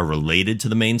are related to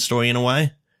the main story in a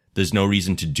way. There's no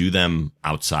reason to do them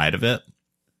outside of it.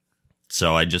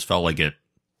 So I just felt like it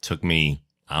took me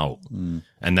out.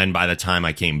 And then by the time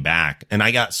I came back, and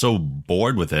I got so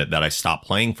bored with it that I stopped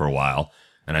playing for a while,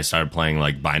 and I started playing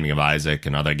like Binding of Isaac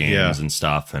and other games Yeah. and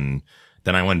stuff. And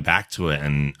then I went back to it,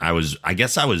 and I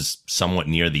guess I was somewhat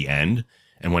near the end.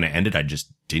 And when it ended, I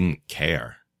just didn't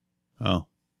care. Oh.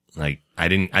 Like I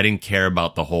didn't care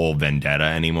about the whole vendetta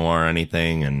anymore or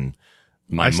anything. And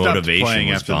my I stopped motivation playing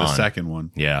was after gone. the second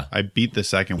one. Yeah. I beat the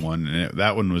second one, and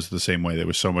that one was the same way. There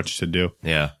was so much to do.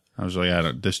 Yeah. I was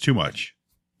like, there's too much.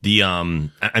 The,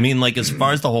 I mean, like, as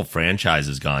far as the whole franchise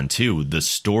has gone too, the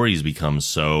stories become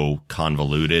so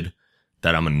convoluted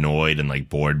that I'm annoyed and like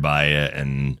bored by it.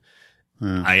 And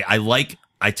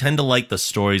I tend to like the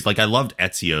stories. Like, I loved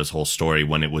Ezio's whole story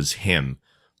when it was him,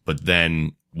 but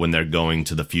then when they're going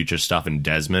to the future stuff in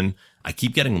Desmond, I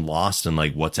keep getting lost in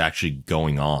like what's actually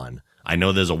going on. I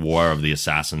know there's a war of the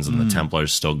assassins and the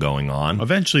Templars still going on.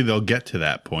 Eventually, they'll get to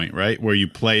that point, right, where you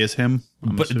play as him.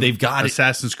 I'm But assuming. they've got it.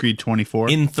 Assassin's Creed 24.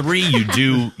 In 3,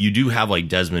 you do have like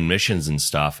Desmond missions and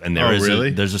stuff, and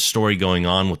there's a story going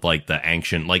on with like the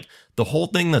ancient, like the whole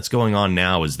thing that's going on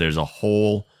now is there's a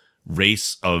whole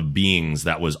race of beings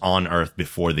that was on Earth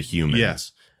before the humans,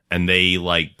 Yeah. and they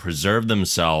like preserve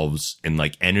themselves in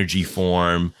like energy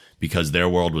form because their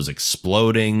world was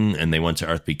exploding, and they went to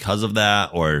Earth because of that,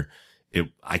 or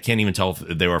I can't even tell if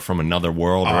they were from another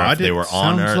world or if they were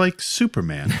on sounds Earth. like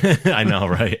Superman. I know,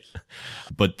 right?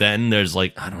 But then there's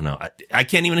like, I don't know. I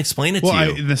can't even explain it Well,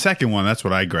 to you. in the second one, that's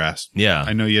what I grasped. Yeah.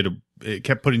 I know you had it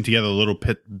kept putting together little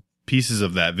pieces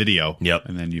of that video. Yep.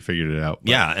 And then you figured it out. But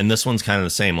Yeah, and this one's kind of the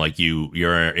same. Like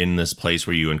you're in this place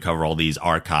where you uncover all these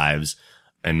archives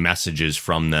and messages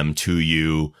from them to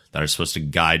you that are supposed to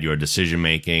guide your decision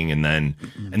making, and then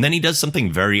he does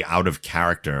something very out of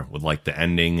character with like the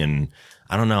ending, and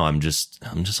I don't know. I'm just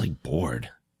like bored.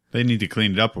 They need to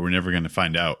clean it up, or we're never going to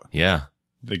find out. Yeah,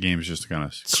 The game's just going to.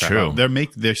 It's true.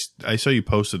 I saw you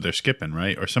posted they're skipping,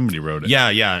 right? Or somebody wrote it.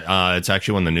 yeah. It's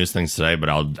actually one of the news things today, but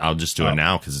I'll just do it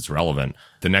now because it's relevant.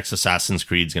 The next Assassin's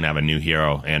Creed's gonna have a new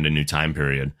hero and a new time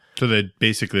period. So that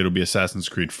basically it'll be Assassin's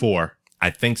Creed 4. I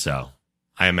think so.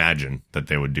 I imagine that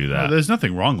they would do that. There's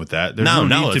nothing wrong with that. There's No,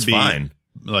 need it's to be fine.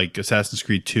 Like Assassin's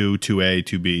Creed 2, 2A,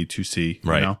 2B, 2C.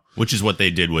 Right. You know? Which is what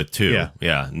they did with 2.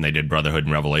 Yeah. And they did Brotherhood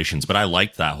and Revelations. But I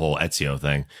liked that whole Ezio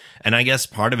thing. And I guess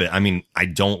part of it, I mean, I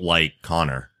don't like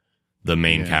Connor, the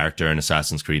main character in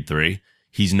Assassin's Creed 3.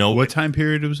 He's no. What time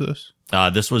period was this?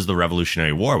 This was the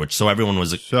Revolutionary War, so everyone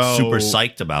was super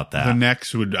psyched about that. The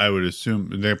next I would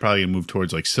assume, they're probably going to move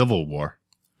towards like Civil War.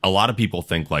 A lot of people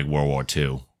think like World War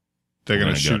II. They're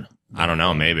going to shoot. I don't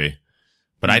know, maybe.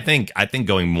 But I think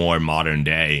going more modern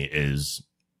day is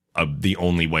the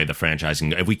only way the franchise can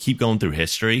go. If we keep going through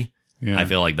history, Yeah. I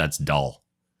feel like that's dull.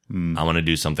 I want to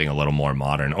do something a little more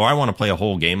modern. Or I want to play a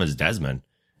whole game as Desmond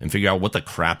and figure out what the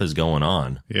crap is going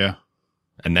on. Yeah.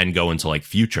 And then go into like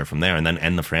future from there and then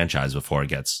end the franchise before it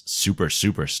gets super,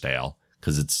 super stale.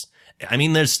 Cause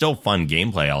there's still fun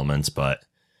gameplay elements, but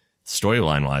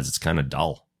storyline wise, it's kind of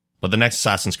dull. But the next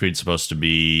Assassin's Creed is supposed to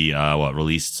be,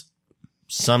 released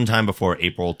sometime before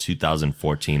April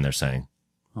 2014, they're saying.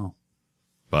 Oh.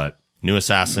 But new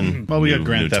Assassin. Well, we new- got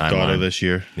Grand new Theft Auto timeline. this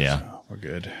year. Yeah. So we're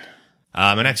good.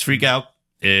 My next freak out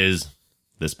is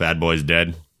this bad boy's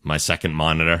dead. My second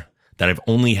monitor that I've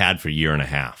only had for a year and a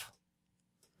half,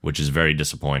 which is very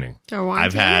disappointing.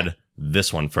 I've had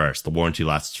this one first. The warranty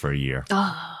lasts for a year.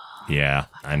 Oh. Yeah,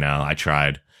 I know. I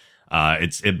tried.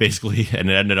 It basically, and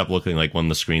it ended up looking like one of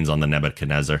the screens on the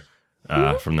Nebuchadnezzar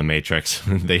from the Matrix.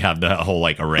 They have the whole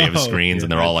like array of screens,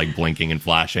 and they're all like blinking and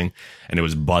flashing, and it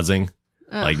was buzzing,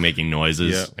 like making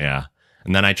noises. Yeah.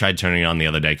 And then I tried turning it on the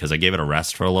other day because I gave it a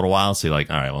rest for a little while. So you're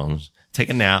like, all right, well, just take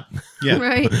a nap. Yeah.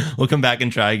 Right. We'll come back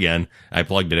and try again. I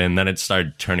plugged it in, then it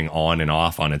started turning on and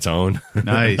off on its own.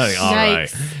 Nice. Like, all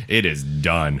Nice. right, it is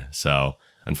done. So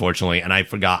unfortunately, and I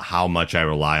forgot how much I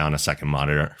rely on a second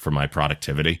monitor for my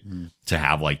productivity. To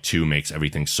have like two makes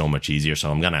everything so much easier. So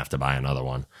I'm going to have to buy another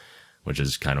one, which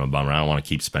is kind of a bummer. I don't want to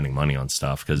keep spending money on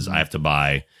stuff because I have to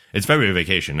buy, it's February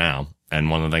vacation now.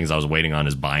 And one of the things I was waiting on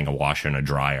is buying a washer and a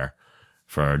dryer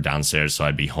for downstairs. So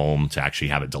I'd be home to actually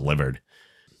have it delivered.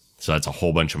 So that's a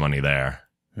whole bunch of money there.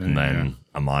 And then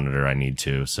a monitor I need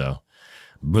too. So,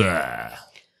 blah.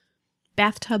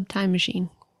 Bathtub time machine.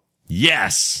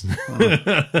 Yes.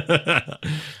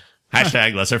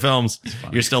 Hashtag lesser films.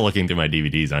 You're still looking through my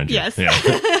DVDs, aren't you? Yes.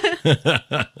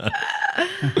 Yeah.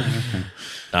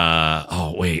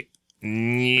 Oh, wait.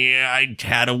 Yeah, I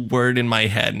had a word in my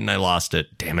head and I lost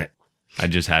it. Damn it. I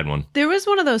just had one. There was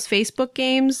one of those Facebook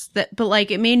games but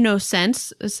like it made no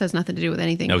sense. This has nothing to do with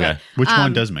anything. Okay. Which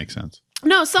one does make sense?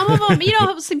 No, some of them,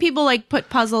 some people like put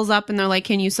puzzles up and they're like,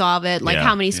 can you solve it? Like Yeah.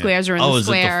 how many squares are in the Is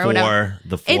square it or whatever.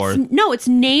 the four? It's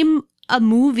name a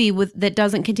movie that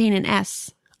doesn't contain an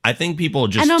S. I think people are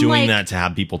just And I'm doing like- that to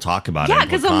have people talk about it. Yeah, and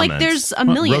put because I'm like, comments. there's a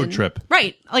million. Road Trip.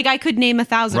 Right. Like I could name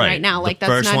 1,000 right now. Like the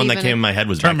that's first not one even that came in my head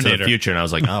was Back to the Terminator. Future, and I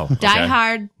was like, oh, Die okay.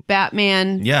 Hard,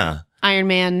 Batman, Yeah, Iron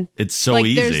Man. it's so like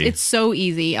easy. it's so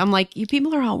easy. I'm like, you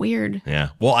people are all weird. Yeah.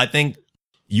 Well, I think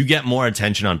you get more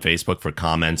attention on Facebook for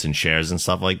comments and shares and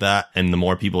stuff like that. And the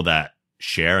more people that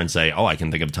share and say, oh, I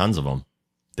can think of tons of them,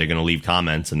 they're going to leave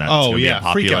comments and that's going to be a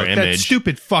Freak popular out. That image.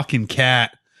 stupid fucking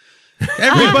cat.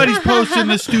 Everybody's posting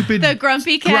the stupid The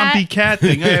grumpy cat. grumpy cat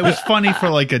thing. It was funny for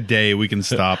like a day. We can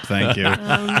stop. Thank you.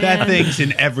 That thing's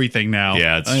in everything now.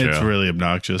 Yeah, it's It's true. really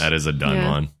obnoxious. That is a done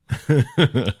Yeah.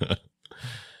 one.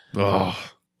 Oh,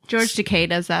 George Takei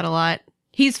does that a lot.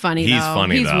 He's funny He's though.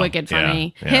 funny, He's though. wicked Yeah,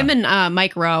 funny. yeah. Him and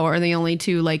Mike Rowe are the only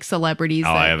two like celebrities.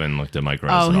 Oh, that, I haven't looked at Mike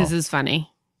Rose Oh, at his all. is funny.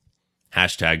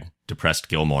 Hashtag depressed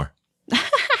Gilmore.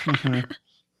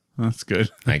 that's good.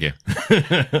 Thank you.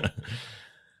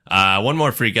 One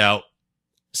more freak out.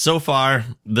 So far,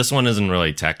 this one isn't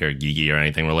really tech or geeky or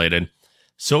anything related.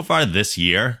 So far this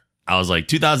year, I was like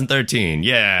 2013,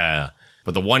 yeah.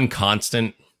 But the one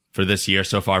constant for this year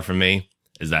so far for me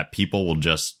is that people will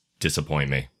just disappoint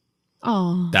me.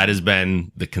 Oh, That has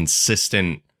been the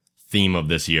consistent theme of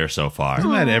this year so far.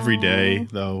 Isn't that every day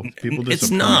though? People just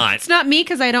It's not. it's not me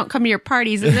because I don't come to your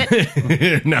parties, is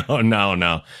it?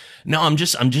 No, I'm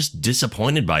just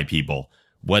disappointed by people.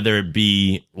 Whether it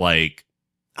be like,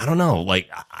 I don't know, like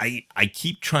I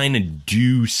keep trying to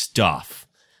do stuff.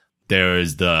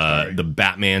 There's the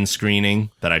Batman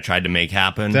screening that I tried to make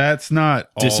happen. That's not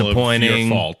all Disappointing. of your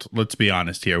fault. Let's be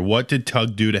honest here. What did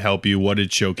Tug do to help you? What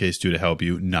did Showcase do to help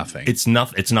you? Nothing. It's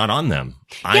not on them.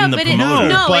 I'm the but it- promoter.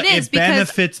 no, but it is it because-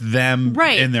 benefits them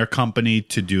Right. and their company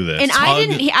to do this. And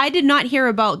I did not hear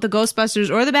about the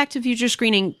Ghostbusters or the Back to the Future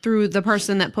screening through the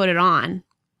person that put it on.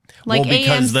 Like well,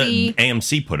 because AMC. the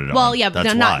AMC put it on. Well, yeah, that's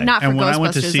but why. not for And when I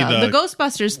went to Ghostbusters. see though. the- The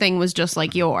Ghostbusters thing was just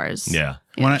like yours. Yeah.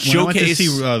 When I went to Showcase- see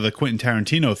the Quentin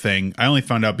Tarantino thing, I only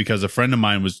found out because a friend of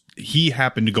mine he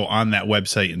happened to go on that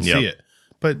website and Yep. see it.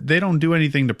 But they don't do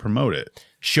anything to promote it.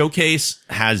 Showcase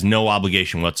has no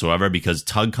obligation whatsoever because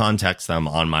Tug contacts them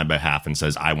on my behalf and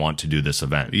says, I want to do this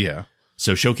event. Yeah.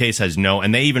 So Showcase has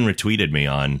and they even retweeted me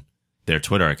on their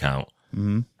Twitter account,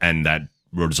 and that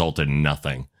resulted in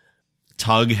nothing.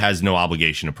 Tug has no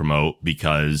obligation to promote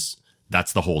because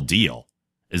that's the whole deal,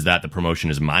 is that the promotion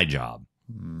is my job.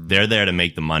 They're there to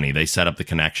make the money. They set up the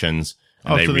connections,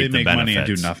 and they so they reap the make benefits. money and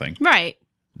do nothing. Right.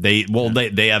 They have Well, they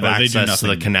do access to the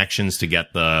nothing. connections to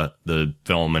get the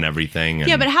film and everything. And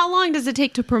Yeah, but how long does it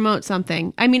take to promote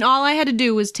something? I mean, all I had to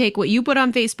do was take what you put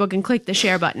on Facebook and click the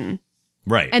share button,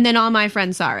 right, and then all my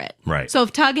friends saw it. right. So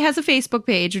if Tug has a Facebook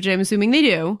page, which I'm assuming they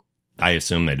do, I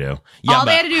assume they do. Yeah, all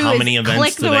they but had to do how is many click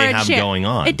events the do they word have share. going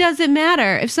on? It doesn't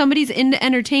matter. If somebody's into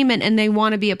entertainment and they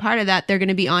want to be a part of that, they're going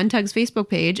to be on Tug's Facebook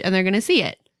page and they're going to see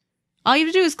it. All you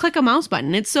have to do is click a mouse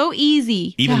button. It's so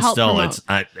easy Even to help still, promote.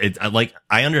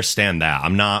 I understand that.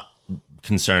 I'm not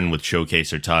concerned with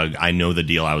Showcase or Tug. I know the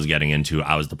deal I was getting into.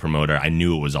 I was the promoter. I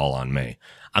knew it was all on me.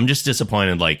 I'm just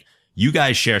disappointed. Like, you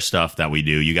guys share stuff that we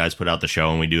do. You guys put out the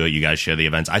show and we do it. You guys share the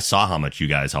events. I saw how much you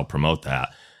guys help promote that,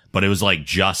 but it was like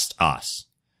just us.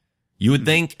 You would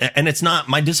think, and it's not,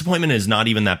 my disappointment is not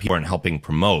even that people aren't helping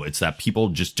promote. It's that people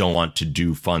just don't want to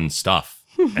do fun stuff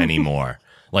anymore.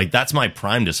 Like, that's my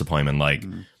prime disappointment. Like,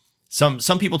 some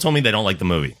people told me they don't like the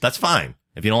movie. That's fine.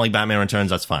 If you don't like Batman Returns,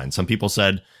 that's fine. Some people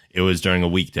said it was during a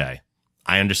weekday.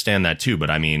 I understand that too, but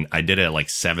I mean, I did it at like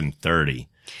 7:30.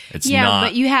 It's not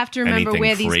but you have to remember anything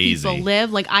where crazy. these people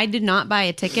live. Like, I did not buy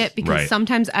a ticket because Right.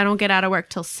 sometimes I don't get out of work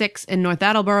till 6, and North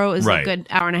Attleboro is Right. a good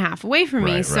hour and a half away from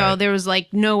me. Right, So right. there was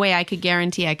like no way I could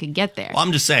guarantee I could get there. Well,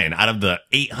 I'm just saying, out of the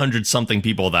 800 something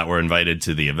people that were invited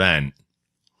to the event,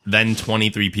 then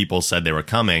 23 people said they were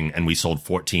coming and we sold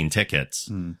 14 tickets.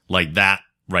 Like, that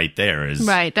right there is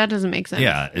Right. That doesn't make sense.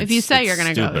 Yeah, If you it's- say it's you're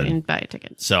going to go stupid. and buy a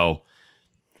ticket. So,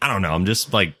 I don't know. I'm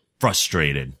just like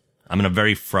frustrated. I'm in a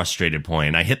very frustrated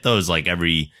point. I hit those like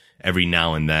every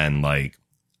now and then. Like,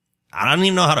 I don't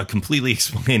even know how to completely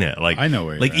explain it. Like, I know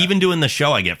where you're like at. even doing the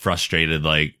show, I get frustrated.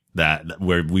 Like that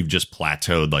where we've just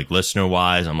plateaued, like listener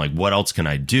wise. I'm like, what else can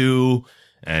I do?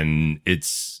 And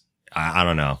it's, I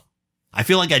don't know. I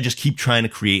feel like I just keep trying to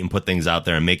create and put things out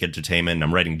there and make entertainment. And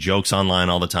I'm writing jokes online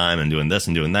all the time and doing this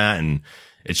and doing that. And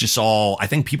it's just all, I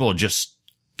think people are just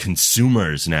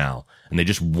consumers now and they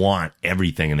just want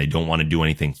everything and they don't want to do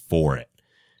anything for it.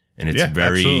 And it's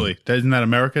very, absolutely. Isn't that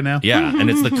America now? yeah. And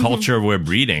it's the culture we're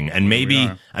breeding. And maybe,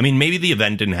 are. I mean, maybe the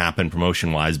event didn't happen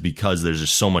promotion wise because there's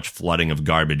just so much flooding of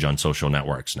garbage on social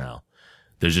networks now.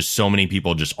 There's just so many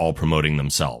people just all promoting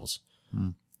themselves.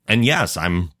 And yes,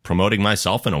 I'm promoting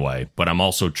myself in a way, but I'm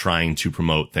also trying to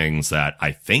promote things that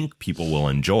I think people will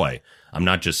enjoy. I'm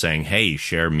not just saying, hey,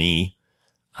 share me.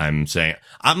 I'm saying,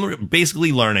 I'm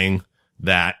basically learning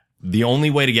that the only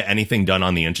way to get anything done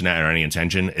on the internet or any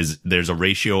attention is there's a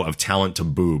ratio of talent to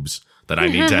boobs that I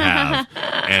need to have.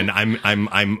 And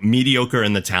I'm mediocre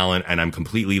in the talent and I'm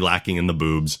completely lacking in the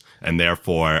boobs. And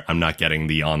therefore I'm not getting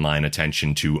the online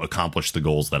attention to accomplish the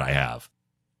goals that I have.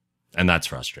 And that's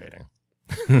frustrating.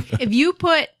 If you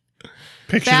put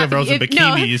Pictures of girls in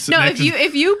bikinis.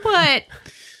 if you put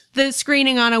the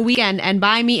screening on a weekend and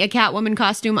buy me a Catwoman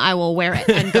costume, I will wear it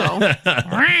and go.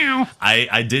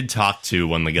 I did talk to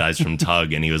one of the guys from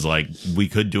Tug and he was like, we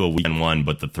could do a weekend one,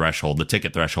 but the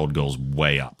ticket threshold goes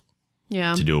way up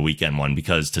Yeah. to do a weekend one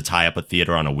because to tie up a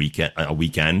theater on a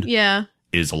weekend Yeah.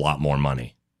 is a lot more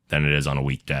money than it is on a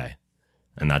weekday.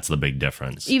 And that's the big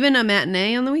difference. Even a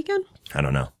matinee on the weekend? I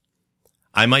don't know.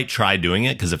 I might try doing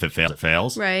it because if it fails, it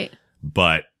fails. Right.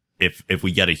 But if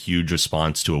we get a huge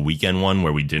response to a weekend one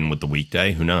where we didn't with the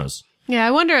weekday, who knows? Yeah,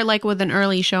 I wonder, like, with an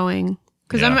early showing.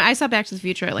 Because Yeah. I saw Back to the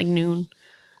Future at, like, noon.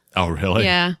 Oh, really?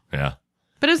 Yeah. Yeah.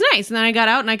 But it was nice. And then I got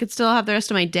out and I could still have the rest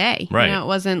of my day. Right. You know, it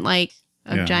wasn't, like,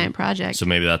 a Yeah. giant project. So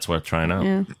maybe that's worth trying out.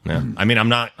 Yeah. I mean, I'm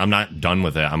not done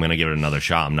with it. I'm going to give it another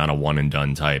shot. I'm not a one and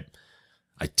done type.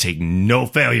 I take no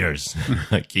failures.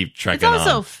 I keep trekking It's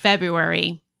also on.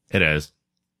 February. It is.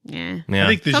 Yeah. Yeah. I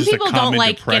think there's Some just people a don't common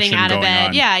like depression getting out of going bed.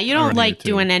 on Yeah, you don't around like here, too.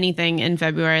 doing anything in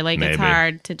February. Like, Maybe. it's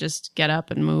hard to just get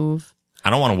up and move. I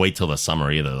don't want to wait till the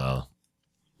summer either, though.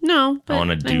 No, but I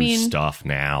want to do I mean, stuff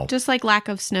now. just like lack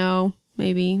of snow,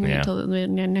 maybe wait Yeah. till the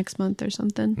next month or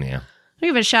something. Yeah. I'll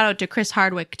give a shout out to Chris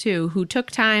Hardwick, too, who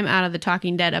took time out of the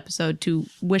Talking Dead episode to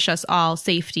wish us all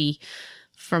safety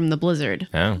from the blizzard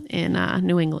Yeah. in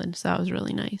New England. So that was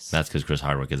really nice. That's because Chris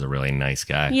Hardwick is a really nice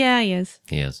guy. Yeah, he is.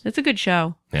 He is. It's a good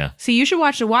show. Yeah. See, you should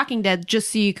watch The Walking Dead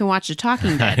just so you can watch The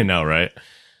Talking Dead. I know, right?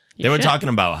 They were should. talking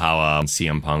about how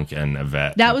CM Punk and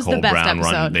Yvette That was the Nicole best Brown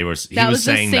episode. run. He that was was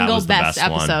the saying that single was the best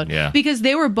one. episode. Yeah. Because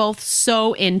they were both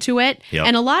so into it. Yep.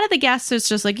 And a lot of the guests, it's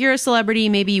just like, you're a celebrity,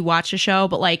 maybe you watch a show,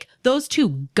 but like those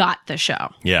two got the show.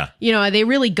 Yeah. You know, they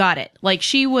really got it. Like,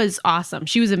 she was awesome.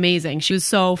 She was amazing. She was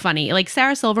so funny. Like,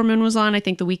 Sarah Silverman was on, I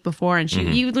think, the week before, and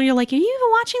Mm-hmm. you're like, are you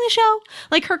even watching the show?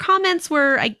 Like, her comments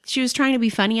were, she was trying to be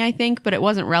funny, I think, but it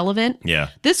wasn't relevant. Yeah.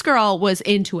 This girl was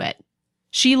into it.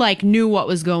 She like knew what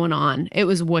was going on. It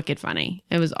was wicked funny.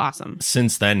 It was awesome.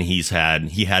 Since then, he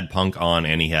had Punk on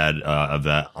and he had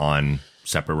Yvette on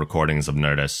separate recordings of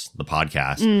Nerdist, the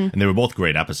podcast. Mm. And they were both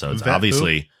great episodes. Yvette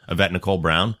Obviously, Yvette Nicole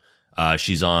Brown.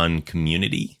 She's on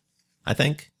Community, I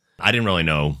think. I didn't really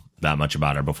know that much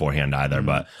about her beforehand either,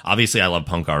 but obviously I love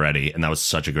Punk already. And that was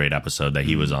such a great episode that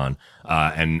he was on.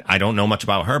 And I don't know much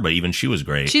about her, but even she was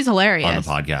great. She's hilarious. On the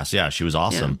podcast. Yeah, she was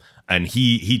awesome. And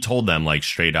he told them like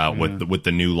straight out with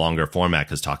the new longer format,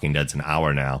 because Talking Dead's an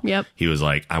hour now. Yep. He was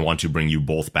like, I want to bring you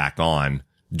both back on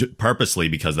purposely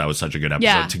because that was such a good episode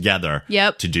Yeah. together.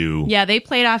 Yep. To do. Yeah, they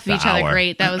played off The each other hour.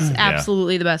 great. That was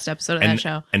absolutely the best episode of that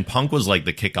show. And Punk was like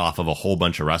the kickoff of a whole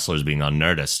bunch of wrestlers being on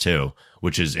Nerdist too,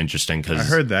 which is interesting because I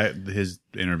heard that his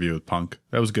interview with Punk.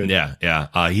 That was good.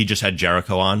 Yeah. He just had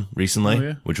Jericho on recently, Oh,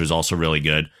 yeah? which was also really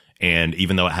good. And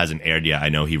even though it hasn't aired yet, I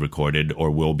know he recorded or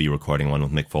will be recording one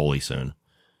with Mick Foley soon.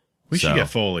 We should So- get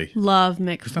Foley. Love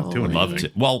Mick not Foley. doing Love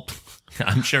to. Well,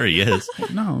 I'm sure he is.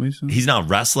 No, He's not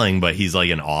wrestling, but he's like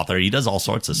an author. He does all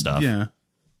sorts of stuff. yeah.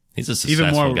 He's a successful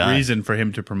Even more guy. reason for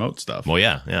him to promote stuff. Well,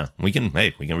 yeah. We can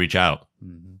reach out.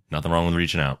 Nothing wrong with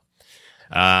reaching out.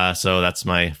 So that's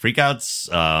my freakouts.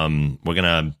 We're going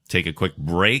to take a quick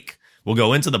break. We'll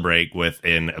go into the break with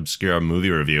an obscure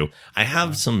movie review. I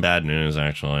have some bad news,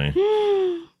 actually.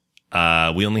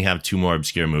 We only have 2 more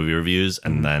obscure movie reviews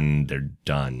and then they're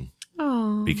done.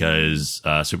 Oh. Because,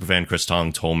 superfan Chris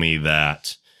Tong told me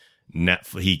that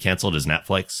he canceled his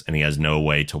Netflix and he has no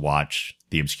way to watch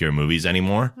the obscure movies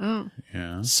anymore. Oh.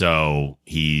 Yeah. So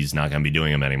he's not going to be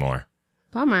doing them anymore,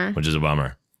 Bummer. which is a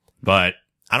bummer. But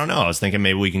I don't know. I was thinking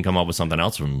maybe we can come up with something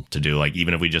else for him to do. Like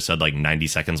even if we just said like 90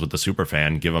 seconds with the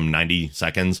superfan, give him 90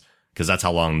 seconds. Cause that's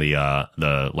how long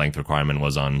the length requirement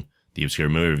was on the obscure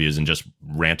movie reviews, and just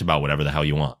rant about whatever the hell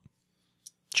you want.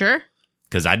 Sure.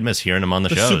 Cause I'd miss hearing him on the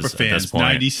The shows at this Superfans point.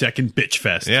 90-second bitch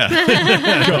fest. Yeah.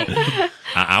 Go.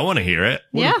 I want to hear it.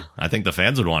 Yeah. I think the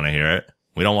fans would want to hear it.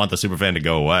 We don't want the superfan to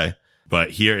go away.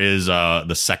 But here is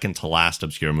the second to last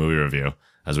obscure movie review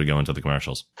as we go into the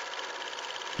commercials.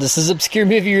 This is Obscure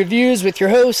Movie Reviews with your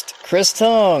host, Chris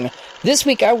Tong. This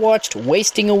week I watched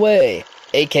Wasting Away,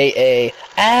 aka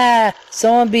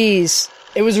Zombies.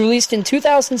 It was released in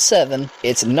 2007,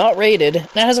 it's not rated, and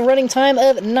it has a running time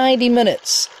of 90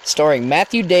 minutes, starring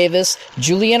Matthew Davis,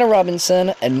 Juliana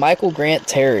Robinson, and Michael Grant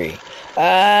Terry.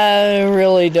 I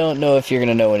really don't know if you're going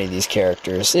to know any of these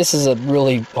characters. This is a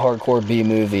really hardcore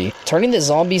B-movie. Turning the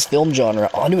zombies film genre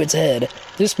onto its head,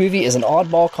 this movie is an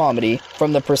oddball comedy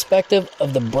from the perspective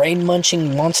of the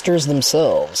brain-munching monsters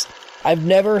themselves. I've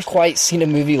never quite seen a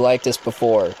movie like this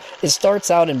before. It starts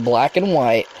out in black and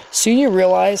white. Soon you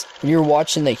realize when you're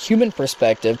watching the human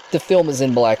perspective, the film is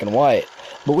in black and white.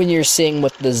 But when you're seeing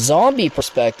with the zombie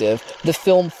perspective, the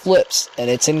film flips and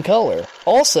it's in color.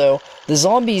 Also, the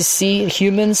zombies see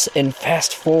humans and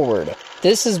fast forward.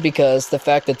 This is because the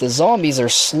fact that the zombies are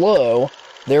slow,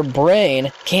 their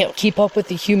brain can't keep up with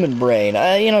the human brain.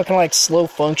 Kind of like slow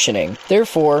functioning.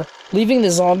 Therefore, leaving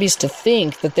the zombies to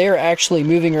think that they're actually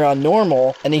moving around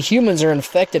normal, and the humans are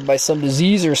infected by some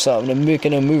disease or something and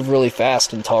making them move really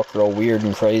fast and talk real weird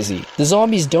and crazy. The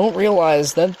zombies don't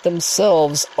realize that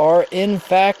themselves are in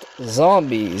fact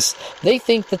zombies. They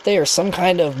think that they are some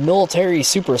kind of military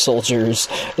super soldiers.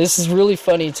 This is really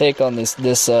funny take on this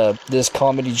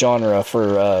comedy genre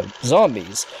for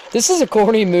zombies. This is a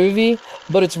corny movie,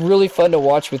 but it's really fun to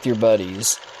watch with your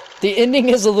buddies. The ending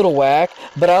is a little whack,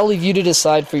 but I'll leave you to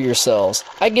decide for yourselves.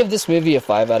 I give this movie a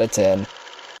 5 out of 10.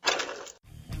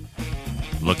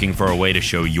 Looking for a way to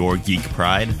show your geek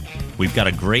pride? We've got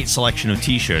a great selection of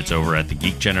t-shirts over at the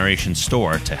Geek Generation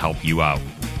store to help you out.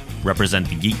 Represent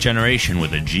the Geek Generation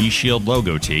with a G-Shield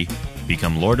logo tee,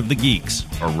 become Lord of the Geeks,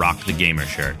 or rock the gamer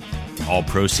shirt. All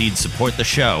proceeds support the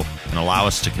show and allow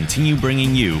us to continue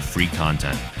bringing you free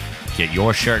content. Get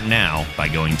your shirt now by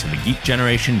going to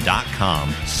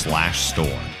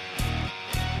thegeekgeneration.com/store.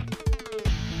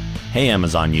 Hey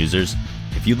Amazon users,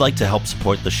 if you'd like to help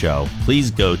support the show,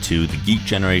 please go to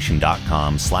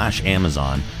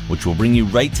thegeekgeneration.com/Amazon, which will bring you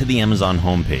right to the Amazon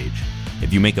homepage.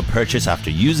 If you make a purchase after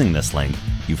using this link,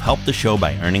 you've helped the show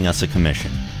by earning us a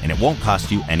commission, and it won't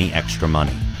cost you any extra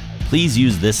money. Please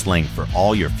use this link for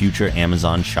all your future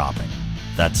Amazon shopping.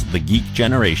 That's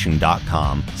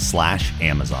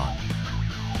thegeekgeneration.com/Amazon.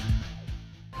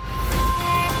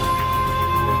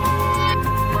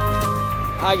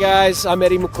 Hi guys, I'm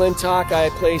Eddie McClintock. I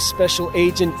play Special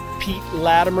Agent Pete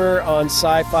Latimer on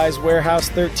Sci-Fi's Warehouse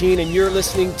 13, and you're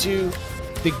listening to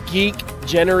The Geek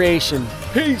Generation.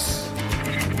 Peace!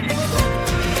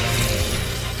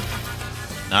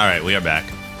 All right, we are back.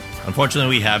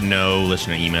 Unfortunately, we have no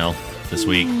listener email this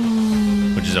week,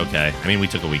 which is okay. I mean, we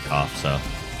took a week off, so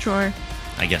Sure.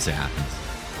 I guess it happens.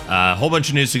 A whole bunch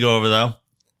of news to go over, though.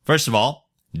 First of all,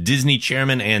 Disney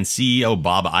chairman and CEO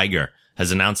Bob Iger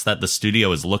has announced that the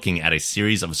studio is looking at a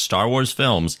series of Star Wars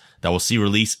films that will see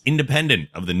release independent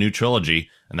of the new trilogy,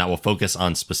 and that will focus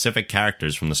on specific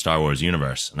characters from the Star Wars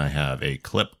universe. And I have a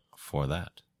clip for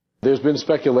that. There's been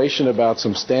speculation about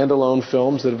some standalone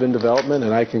films that have been in development,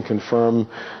 and I can confirm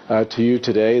to you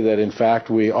today that, in fact,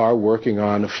 we are working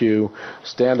on a few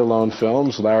standalone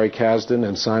films. Larry Kasdan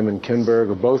and Simon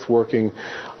Kinberg are both working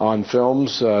on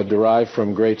films derived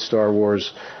from great Star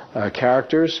Wars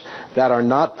characters that are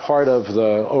not part of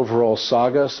the overall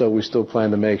saga, so we still plan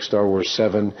to make Star Wars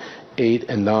 7, 8,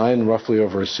 and 9 roughly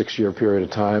over a 6-year period of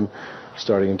time,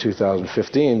 starting in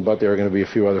 2015, but there are going to be a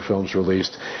few other films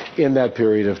released in that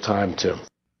period of time, too.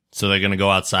 So they're going to go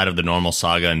outside of the normal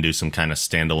saga and do some kind of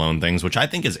standalone things, which I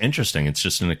think is interesting. It's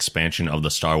just an expansion of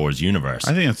the Star Wars universe.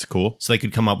 I think that's cool. So they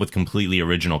could come up with completely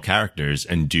original characters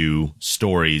and do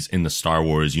stories in the Star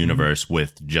Wars universe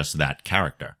with just that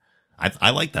character.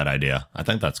 I like that idea. I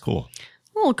think that's cool.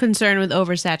 A little concerned with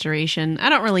oversaturation. I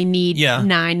don't really need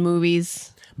 9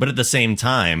 movies. But at the same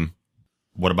time,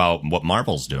 what about what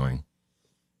Marvel's doing?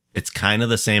 It's kind of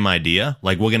the same idea.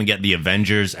 Like, we're going to get the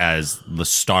Avengers as the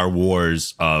Star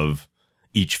Wars of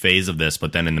each phase of this,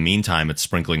 but then in the meantime, it's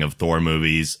sprinkling of Thor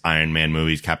movies, Iron Man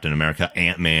movies, Captain America,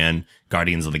 Ant-Man,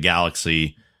 Guardians of the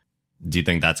Galaxy. Do you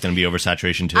think that's going to be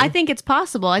oversaturation too? I think it's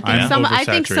possible. I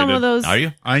think some of those. Are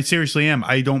you? I seriously am.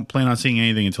 I don't plan on seeing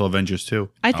anything until Avengers 2.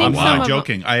 I think I'm not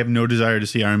joking. I have no desire to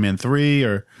see Iron Man 3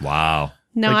 or. Wow.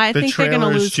 No, I think they're going to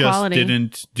lose quality. The trailers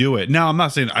just didn't do it. Now, I'm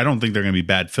not saying I don't think they're going to be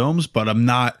bad films, but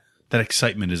that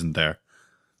excitement isn't there.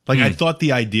 Like, I thought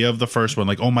the idea of the first one,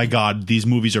 like, oh my God, these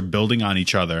movies are building on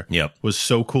each other, was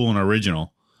so cool and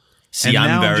original. See,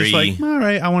 I'm just like, all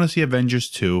right, I want to see Avengers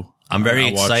 2. I'm very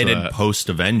excited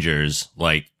post-Avengers,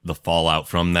 like the fallout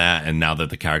from that, and now that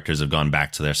the characters have gone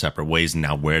back to their separate ways, and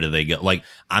now where do they go? Like,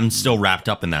 I'm still wrapped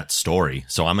up in that story,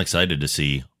 so I'm excited to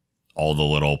see all the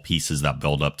little pieces that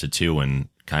build up to 2 and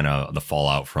kind of the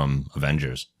fallout from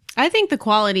Avengers. I think the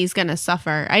quality is going to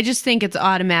suffer. I just think it's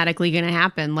automatically going to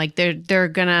happen. Like, they're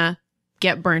going to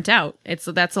get burnt out.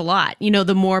 That's a lot. You know,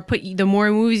 the more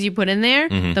movies you put in there,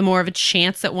 the more of a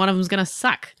chance that one of them's going to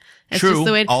suck. It's True, just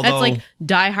the way although, that's like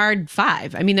Die Hard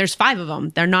 5. I mean, there's 5 of them.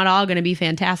 They're not all going to be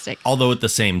fantastic. Although at the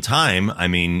same time, I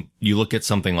mean, you look at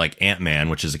something like Ant-Man,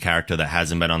 which is a character that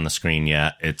hasn't been on the screen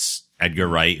yet. It's Edgar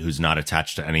Wright, who's not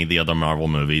attached to any of the other Marvel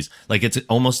movies. Like, it's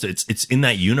in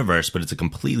that universe, but it's a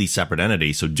completely separate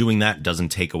entity. So doing that doesn't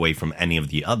take away from any of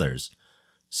the others.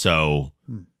 So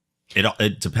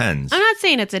it depends. I'm not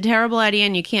saying it's a terrible idea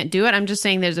and you can't do it. I'm just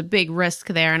saying there's a big risk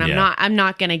there, and I'm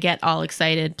not going to get all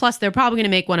excited. Plus, they're probably going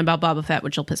to make one about Boba Fett,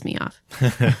 which will piss me off.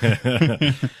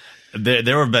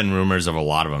 There have been rumors of a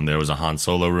lot of them. There was a Han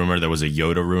Solo rumor. There was a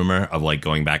Yoda rumor of like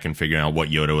going back and figuring out what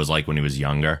Yoda was like when he was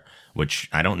younger, which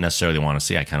I don't necessarily want to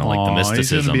see. I kind of like the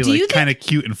mysticism. He's going to be like kind of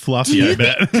cute and fluffy, I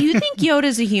bet. Do you think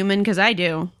Yoda's a human? Because I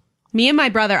do. Me and my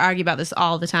brother argue about this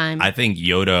all the time. I think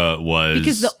Yoda was...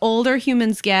 Because the older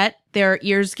humans get, their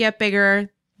ears get bigger,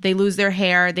 they lose their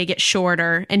hair, they get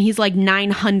shorter, and he's like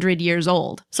 900 years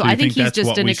old. So I think he's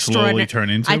just an extraordinary... turn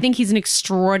into? I think he's an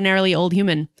extraordinarily old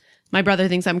human. My brother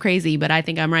thinks I'm crazy, but I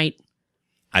think I'm right.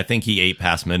 I think he ate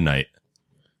past midnight.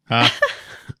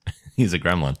 He's a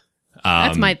gremlin.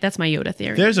 That's my Yoda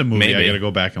theory. There's a movie I got to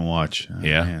go back and watch. Oh,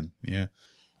 yeah. Man. Yeah.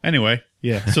 Anyway,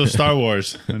 so Star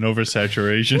Wars and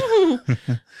oversaturation.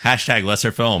 Hashtag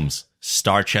lesser films.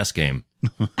 Star chess game.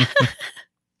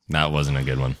 That wasn't a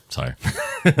good one. Sorry.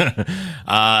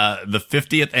 The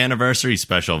 50th anniversary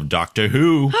special of Doctor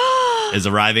Who is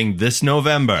arriving this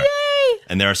November. Yay!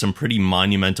 And there are some pretty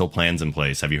monumental plans in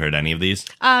place. Have you heard any of these?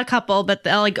 A couple, but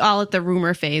all at the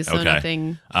rumor phase, so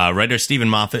nothing. Writer Stephen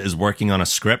Moffat is working on a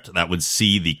script that would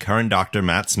see the current Doctor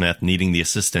Matt Smith needing the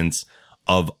assistance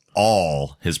of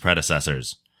all his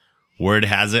predecessors. Word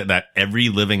has it that every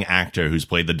living actor who's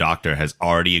played the Doctor has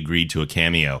already agreed to a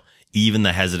cameo, even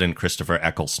the hesitant Christopher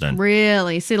Eccleston.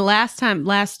 Really? See, the last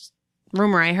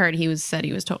rumor I heard, said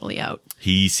he was totally out.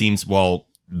 He seems,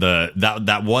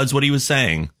 that was what he was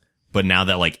saying. But now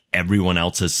that like everyone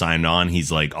else has signed on,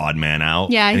 he's like odd man out.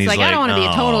 Yeah, he's like, I don't want to be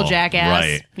a total jackass.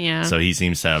 Right. Yeah. So he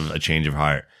seems to have a change of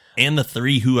heart. And the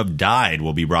 3 who have died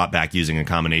will be brought back using a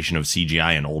combination of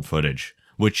CGI and old footage,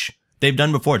 which they've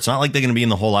done before. It's not like they're going to be in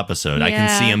the whole episode. Yeah. I can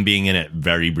see them being in it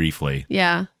very briefly.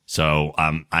 Yeah. So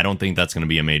I don't think that's going to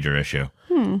be a major issue.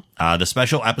 The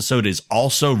special episode is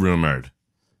also rumored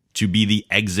to be the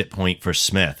exit point for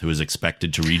Smith, who is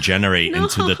expected to regenerate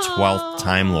into the 12th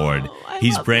Time Lord.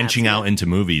 He's branching out into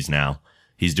movies now.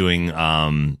 He's doing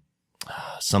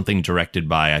something directed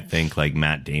by, I think, like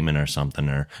Matt Damon or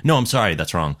something. No, I'm sorry,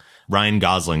 that's wrong. Ryan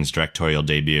Gosling's directorial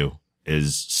debut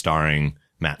is starring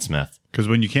Matt Smith. Because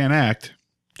when you can't act,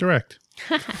 direct.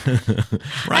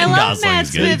 Ryan Gosling's Matt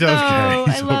good. Smith, He's okay.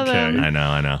 I love him.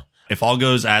 I know. If all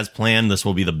goes as planned, this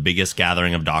will be the biggest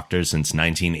gathering of doctors since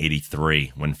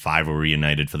 1983, when 5 were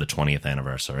reunited for the 20th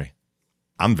anniversary.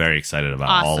 I'm very excited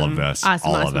about all of this.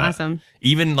 Awesome.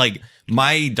 Even like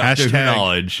my Doctor Who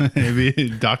knowledge.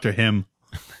 Maybe Dr. Him.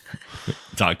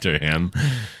 Dr. Him.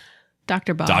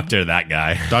 Dr. Bob. Doctor that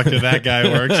guy. Dr. That guy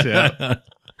works, yeah.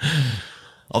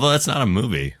 Although that's not a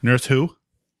movie. Nurse Who?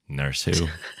 Nurse Who.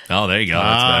 Oh, there you go.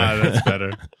 That's better. That's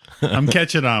better. I'm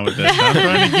catching on with this. I'm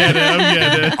trying to get it. I'm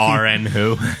getting it. RN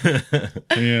Who.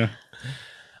 Yeah.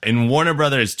 In Warner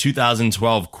Brothers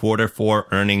 2012 quarter 4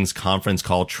 earnings conference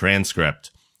call transcript,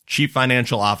 Chief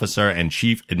Financial Officer and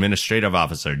Chief Administrative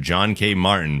Officer John K.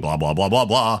 Martin, blah, blah, blah, blah,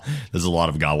 blah. There's a lot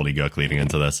of gobbledygook leading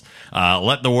into this.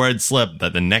 Let the word slip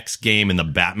that the next game in the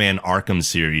Batman Arkham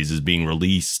series is being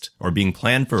released or being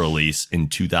planned for release in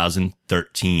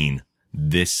 2013,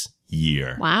 this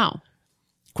year. Wow.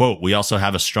 Quote, we also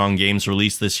have a strong games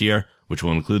release this year, which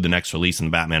will include the next release in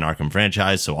the Batman Arkham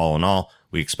franchise. So all in all,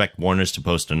 we expect Warner's to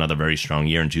post another very strong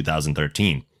year in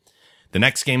 2013. The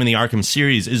next game in the Arkham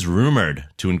series is rumored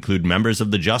to include members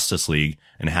of the Justice League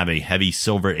and have a heavy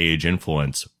Silver Age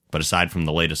influence. But aside from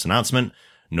the latest announcement,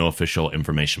 no official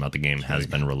information about the game has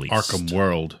been released. Arkham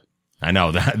World. I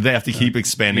know that they have to keep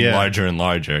expanding larger and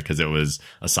larger because it was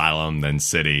Asylum, then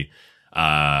City,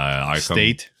 Arkham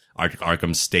State.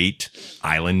 Arkham State,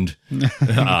 Island,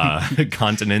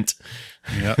 Continent,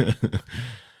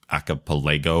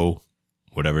 Archipelago,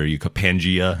 whatever you call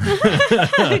Pangea,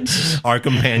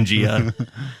 Arkham Pangea,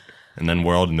 and then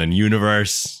World, and then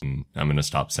Universe. And I'm going to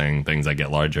stop saying things that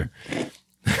get larger.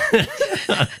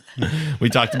 We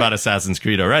talked about Assassin's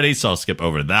Creed already, so I'll skip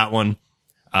over that one.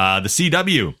 The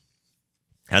CW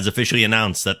has officially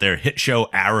announced that their hit show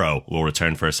Arrow will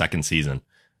return for a second season.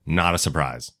 Not a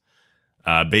surprise.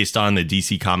 Based on the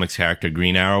DC Comics character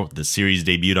Green Arrow, the series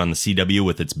debuted on the CW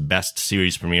with its best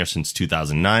series premiere since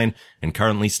 2009 and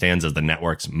currently stands as the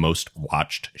network's most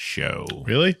watched show.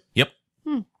 Really? Yep.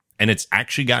 And it's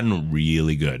actually gotten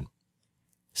really good.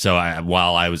 So I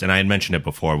had mentioned it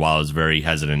before, while I was very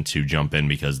hesitant to jump in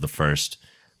because the first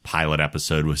pilot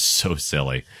episode was so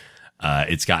silly,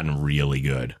 it's gotten really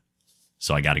good.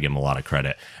 So I got to give them a lot of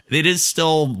credit. It is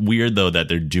still weird, though, that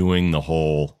they're doing the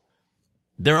whole...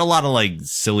 There are a lot of like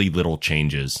silly little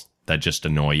changes that just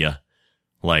annoy you.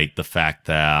 Like the fact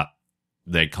that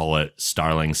they call it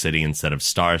Starling City instead of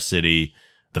Star City.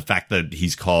 The fact that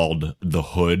he's called the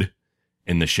Hood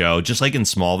in the show. Just like in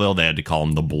Smallville, they had to call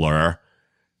him the Blur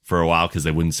for a while because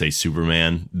they wouldn't say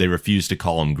Superman. They refused to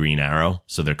call him Green Arrow.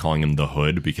 So they're calling him the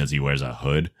Hood because he wears a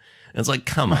hood. And it's like,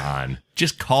 come on,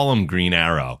 just call him Green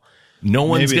Arrow. No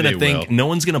one's going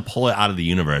to pull it out of the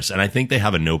universe. And I think they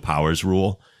have a no powers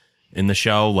rule in the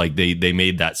show. Like they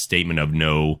made that statement of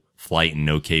no flight and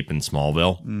no cape in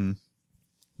Smallville.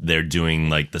 They're doing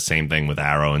like the same thing with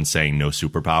Arrow and saying no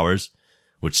superpowers,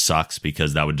 which sucks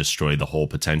because that would destroy the whole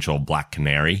potential of Black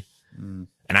Canary. And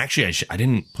actually, I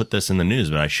didn't put this in the news,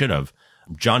 but I should have.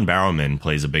 John Barrowman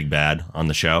plays a big bad on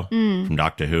the show from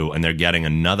Doctor Who, and they're getting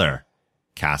another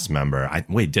cast member.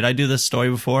 Did I do this story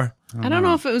before? I don't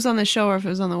know if it was on the show or if it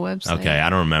was on the website. Okay, I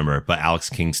don't remember, but Alex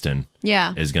Kingston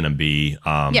is going to be...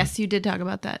 yes, you did talk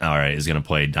about that. All right, is going to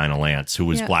play Dinah Lance, who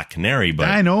was Black Canary, but...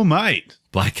 Dynamite.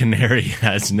 Black Canary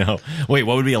has no... Wait,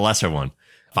 what would be a lesser one?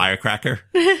 Firecracker?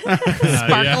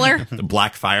 Sparkler? The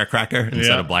Black Firecracker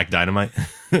instead of Black Dynamite?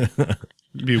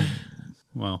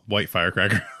 White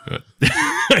Firecracker.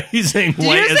 He's saying Did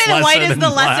white you is say lesser white is than the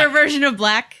black? lesser version of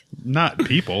black? Not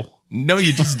people. No,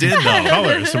 you just did, though.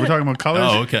 Colors. So we're talking about colors?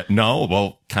 Oh, okay. No,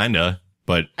 well, kind of,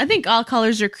 but... I think all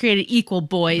colors are created equal,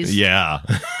 boys. Yeah.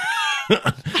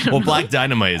 Well, Black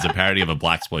Dynamite is a parody of a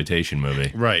blaxploitation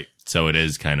movie. Right. So it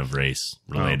is kind of race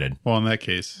related. Well, in that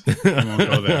case, we won't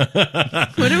go there.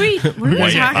 What are we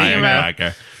White talking about?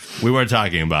 Firecracker. We were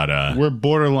talking about... We're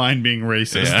borderline being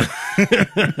racist.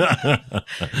 Yeah.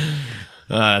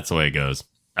 That's the way it goes.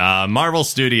 Marvel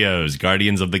Studios'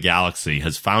 Guardians of the Galaxy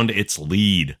has found its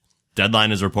lead.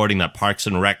 Deadline is reporting that Parks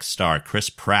and Rec star Chris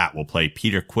Pratt will play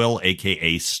Peter Quill,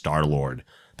 a.k.a. Star-Lord.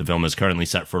 The film is currently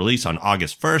set for release on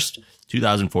August 1st,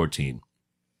 2014.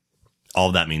 All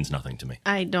of that means nothing to me.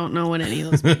 I don't know what any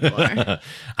of those people are.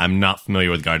 I'm not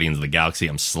familiar with Guardians of the Galaxy.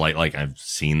 I've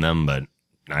seen them, but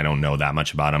I don't know that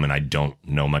much about them, and I don't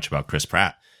know much about Chris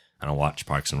Pratt. I don't watch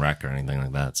Parks and Rec or anything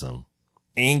like that, so...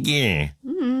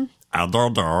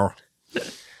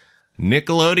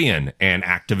 Nickelodeon and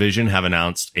Activision have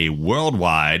announced a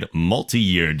worldwide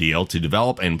multi-year deal to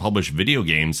develop and publish video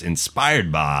games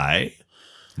inspired by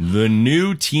the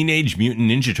new Teenage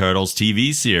Mutant Ninja Turtles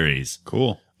TV series.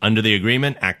 Cool. Under the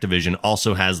agreement, Activision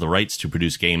also has the rights to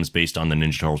produce games based on the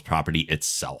Ninja Turtles property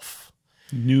itself.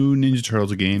 New Ninja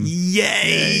Turtles game.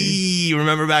 Yay!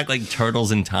 Remember back like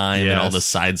Turtles in Time and all Yes. the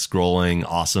side-scrolling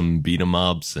awesome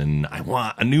beat-em-ups, and I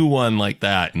want a new one like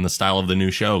that in the style of the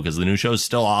new show, because the new show is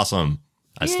still awesome.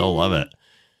 I still love it.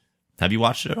 Have you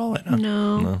watched it all right now?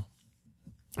 No.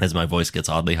 As my voice gets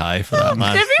oddly high for that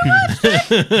laugh. Have you watched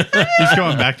it? He's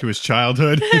going back to his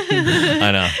childhood.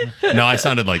 I know. No, I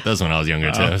sounded like this when I was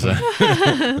younger too. So.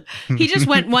 He just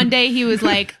went one day, he was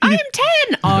like, I'm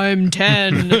 10. I'm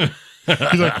 10.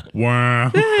 He's like,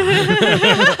 wow.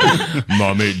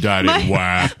 Mommy, daddy,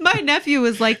 wah. My nephew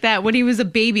was like that when he was a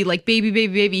baby, like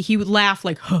baby. He would laugh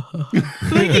like,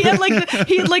 like he had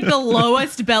like the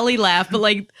lowest belly laugh, but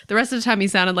like the rest of the time he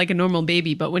sounded like a normal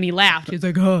baby. But when he laughed, he was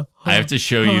like, I have to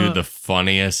show you the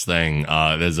funniest thing.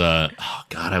 There's oh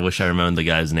God, I wish I remembered the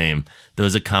guy's name. There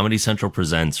was a Comedy Central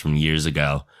Presents from years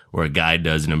ago where a guy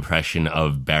does an impression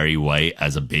of Barry White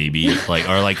as a baby, or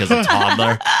as a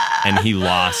toddler, and he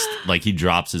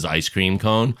drops his ice cream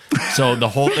cone. So the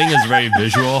whole thing is very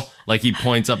visual. Like he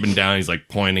points up and down, he's like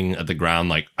pointing at the ground,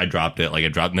 like I dropped it, and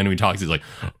then when he talks, he's like,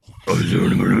 like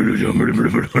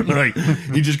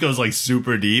he just goes like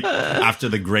super deep after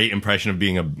the great impression of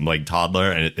being a like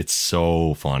toddler, and it's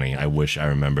so funny. I wish I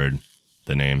remembered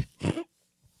the name.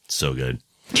 So good.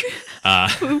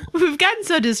 We've gotten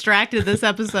so distracted this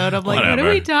episode. I'm like, Whatever. what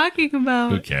are we talking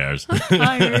about? Who cares? I'm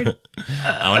tired.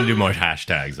 I want to do more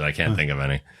hashtags, but I can't think of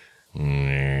any.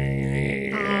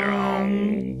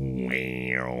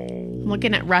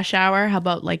 Looking at rush hour. How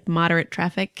about like moderate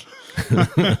traffic?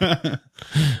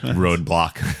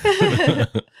 Roadblock.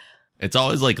 It's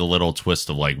always like a little twist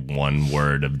of like one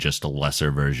word of just a lesser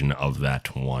version of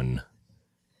that one.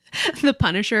 The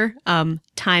Punisher.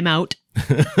 Timeout.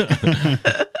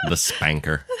 The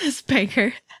Spanker.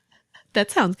 Spanker.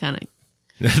 That sounds kind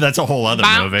of. That's a whole other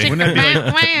movie. Wouldn't that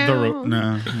be like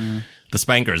no. The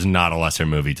Spanker is not a lesser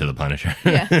movie to The Punisher.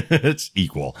 Yeah. It's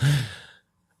equal.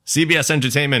 CBS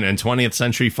Entertainment and 20th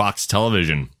Century Fox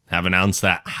Television have announced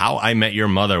that How I Met Your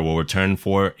Mother will return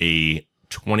for a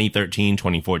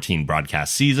 2013-2014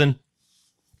 broadcast season.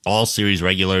 All series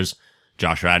regulars,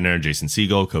 Josh Radnor, Jason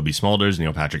Segel, Kobe Smulders,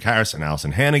 Neil Patrick Harris, and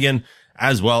Allison Hannigan,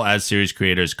 as well as series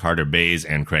creators Carter Bays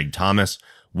and Craig Thomas,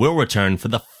 will return for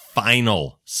the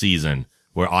final season,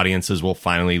 where audiences will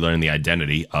finally learn the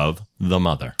identity of the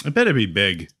mother. It better be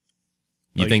big.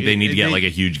 You think they need to get like a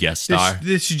huge guest star?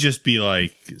 This should just be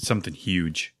like something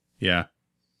huge. Yeah.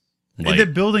 Like, They're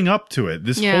building up to it.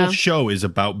 This Yeah. whole show is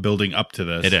about building up to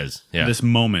this. it is. Yeah. This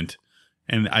moment.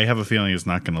 And I have a feeling it's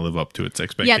not going to live up to its Yeah,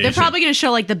 expectations. they're probably going to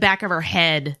show like the back of her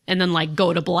head and then like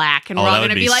go to black, and we're all that going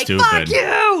would to be be like, stupid. "Fuck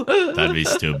you!" That'd be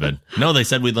stupid. No, they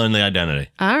said we'd learn the identity.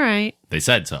 All right, They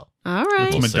said so. all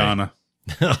right. We'll see. Madonna.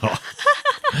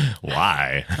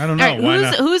 Why? I don't know. All right, Why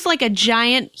not? who's like a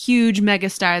giant, huge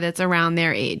megastar that's around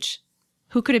their age?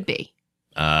 Who could it be?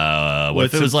 What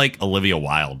What's if it was it- like Olivia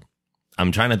Wilde?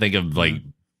 I'm trying to think of like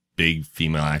big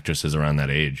female actresses around that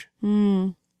age.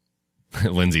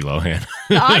 Lindsay Lohan.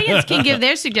 The audience can give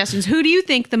their suggestions. Who do you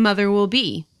think the mother will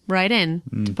be? Write in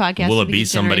to podcast. Will it be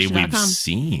somebody we've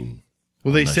seen?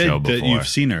 Well, they the show said that before. you've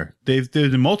seen her. There's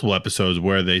multiple episodes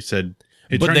where they said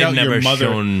it But turned they've out never your mother,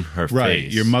 shown her right,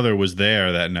 face. your mother was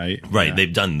there that night. Right, Yeah.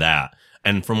 they've done that.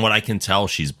 And from what I can tell,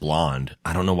 she's blonde.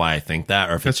 I don't know why I think that,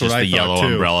 or if That's it's just what I the thought, yellow too.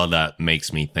 umbrella that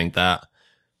makes me think that.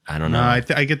 I don't know. No,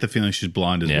 I get the feeling she's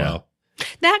blonde as Yeah. well.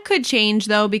 That could change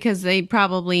though, because they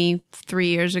probably 3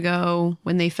 years ago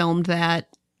when they filmed that,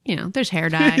 there's hair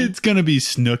dye. It's gonna be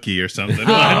Snooki or something.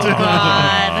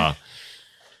 Oh,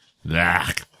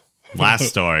 God. Last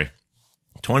story.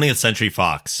 20th Century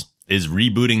Fox is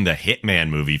rebooting the Hitman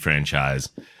movie franchise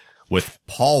with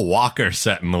Paul Walker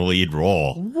set in the lead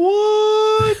role.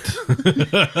 What?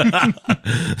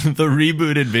 The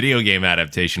rebooted video game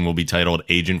adaptation will be titled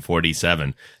Agent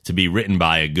 47, to be written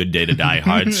by A Good Day to Die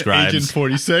Hard Agent scribes.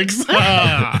 46.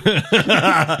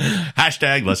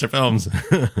 Hashtag lesser films.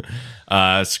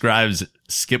 Scribes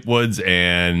Skip Woods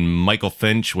and Michael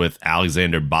Finch, with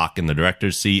Alexander Bach in the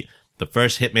director's seat. The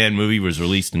first Hitman movie was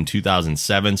released in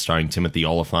 2007, starring Timothy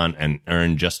Olyphant, and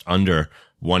earned just under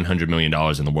 $100 million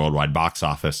in the worldwide box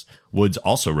office. Woods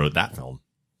also wrote that film.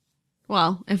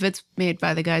 Well, if it's made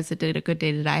by the guys that did A Good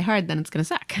Day to Die Hard, then it's going to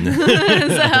suck. So,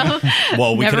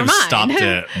 Well, we could never have mind. stopped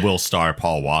it. Will star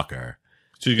Paul Walker,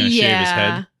 So you're gonna shave his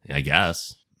head? I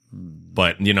guess.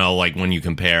 But, like when you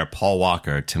compare Paul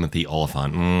Walker, Timothy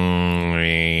Olyphant,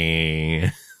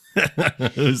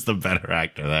 who's the better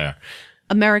actor there?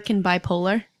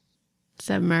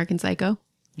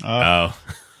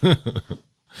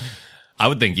 I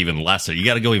would think even lesser. You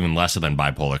got to go even lesser than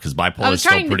bipolar because bipolar is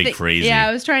still pretty crazy. Yeah,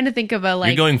 I was trying to think of a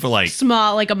You're going for like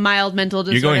small, like a mild mental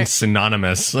disorder. You're going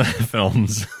synonymous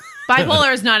films.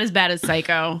 Bipolar is not as bad as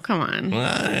Psycho. Come on.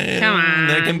 Come on.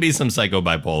 There can be some psycho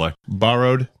bipolar.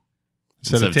 Borrowed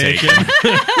instead of taken.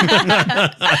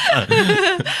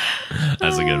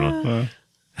 That's a good one.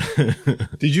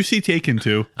 Did you see Taken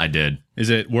 2? I did. Is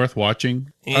it worth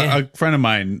watching? Yeah. A friend of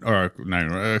mine, or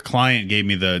a client, gave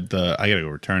me the I gotta go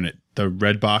return it. The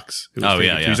red box. It was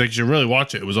Taken 2. He's like, you should really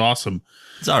watch it. It was awesome.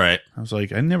 It's all right. I was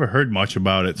like, I never heard much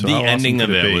about it. So the ending of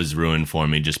it was ruined for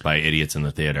me just by idiots in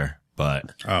the theater.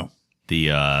 But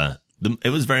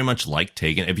it was very much like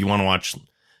Taken. If you want to watch,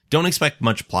 don't expect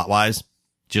much plot wise.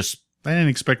 I didn't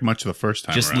expect much the first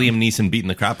time. Just around. Liam Neeson beating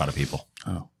the crap out of people.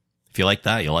 Oh, if you like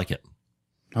that, you'll like it.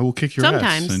 I will kick your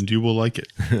ass, and you will like it.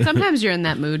 Sometimes you're in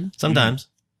that mood. Sometimes.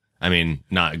 I mean,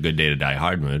 not a good day to die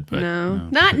hard mood, but no.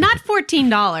 Not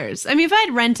 $14. I mean, if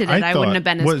I'd rented it, I wouldn't have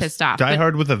been as pissed off. Die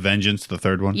Hard with a Vengeance, the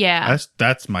third one. Yeah,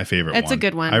 that's my favorite. That's a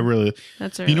good one. I really.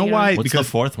 That's a really you know good why? one. What's the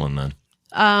fourth one then?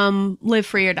 Live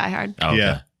Free or Die Hard. Oh,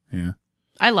 okay. Yeah.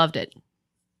 I loved it.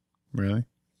 Really?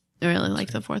 I really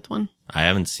liked the fourth one. I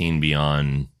haven't seen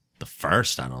beyond the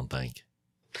first, I don't think.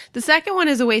 The second one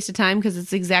is a waste of time because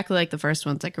it's exactly like the first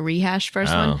one. It's like a rehash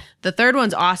first one. The third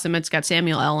one's awesome. It's got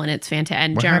Samuel L. in it. It's fantastic.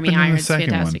 And Jeremy Irons.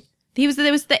 Fantastic. It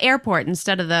was the airport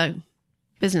instead of the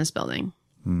business building.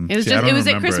 It was it was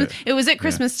at Christmas. It was at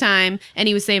Christmas time, and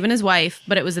he was saving his wife,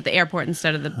 but it was at the airport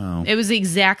instead of the. It was the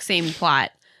exact same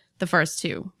plot. The first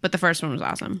two, but the first one was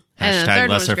awesome. And the third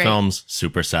lesser one was films,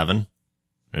 Super 7?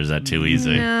 Or is that too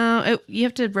easy? No, you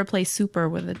have to replace super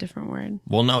with a different word.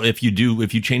 Well, no, if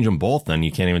you change them both, then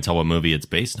you can't even tell what movie it's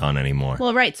based on anymore.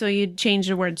 Well, right, so you'd change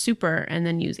the word super and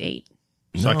then use 8.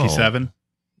 Lucky 7?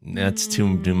 That's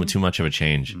too much of a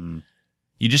change.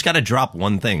 You just got to drop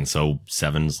one thing, so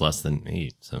 7's less than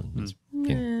 8. So it's,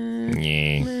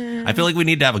 yeah. I feel like we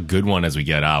need to have a good one as we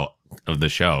get out of the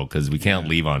show, because we can't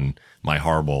leave on my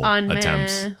horrible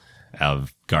attempts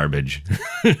of garbage.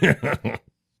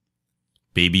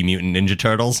 Baby Mutant Ninja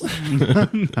Turtles?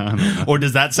 No. Or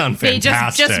does that sound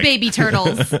fantastic? Just Baby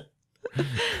Turtles.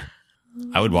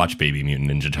 I would watch Baby Mutant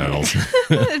Ninja Turtles.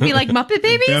 It'd be like Muppet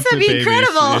Babies? That'd be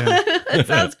incredible. Yeah. That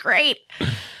sounds great.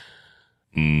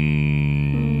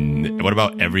 What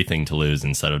about Everything to Lose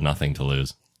instead of Nothing to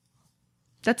Lose?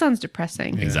 That sounds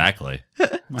depressing. Exactly.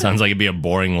 Sounds like it'd be a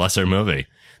boring, lesser movie.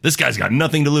 This guy's got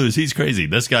nothing to lose. He's crazy.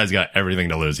 This guy's got everything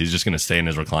to lose. He's just going to stay in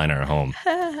his recliner at home.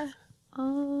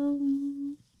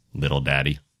 Little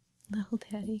Daddy. Little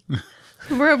Daddy.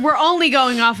 We're only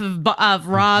going off of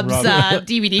Rob's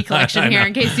DVD collection here,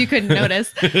 in case you couldn't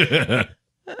notice.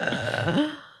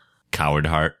 Coward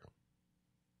Heart.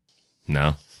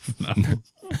 No.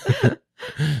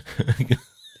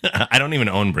 I don't even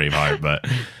own Braveheart, but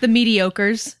The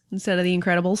Mediocres instead of The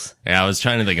Incredibles. Yeah, I was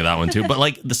trying to think of that one too. But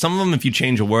like some of them, if you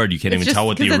change a word, you can't even tell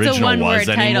what the original was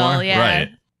anymore. Title, yeah. Right.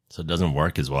 So it doesn't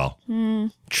work as well.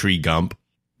 Tree Gump.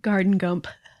 Garden Gump.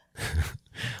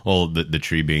 Well, the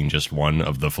tree being just one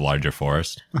of the larger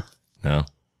forest. No.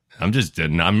 I'm trying to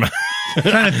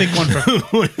think one for.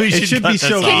 It should be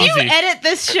so easy. Can you edit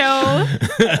this show?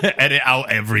 Edit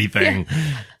out everything.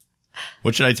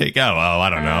 What should I take out? Oh,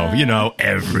 I don't know. You know,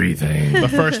 everything. The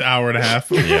first hour and a half.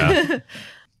 Yeah.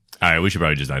 All right, we should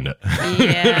probably just end it.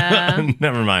 Yeah.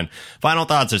 Never mind. Final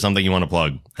thoughts or something you want to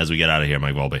plug as we get out of here,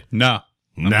 Mike Volpe? No.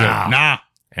 Nah.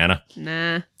 Anna?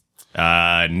 Nah.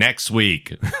 Next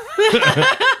week.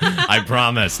 I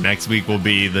promise. Next week will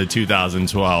be the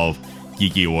 2012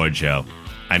 Geeky Award Show.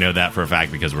 I know that for a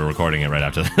fact because we're recording it right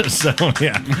after this. So,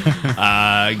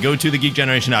 yeah. Go to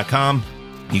thegeekgeneration.com.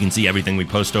 You can see everything we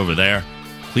post over there.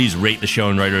 Please rate the show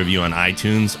and write a review on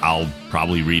iTunes. I'll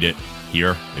probably read it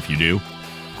here if you do.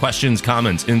 Questions,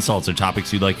 comments, insults, or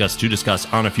topics you'd like us to discuss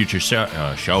on a future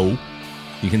show,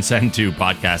 you can send to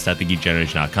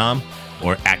podcast@thegeekgeneration.com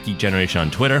or at Geek Generation on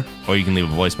Twitter, or you can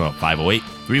leave a voicemail at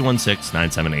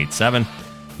 508-316-9787.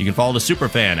 You can follow the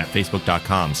Superfan at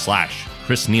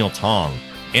facebook.com/Chris Neil Tong.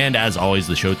 And as always,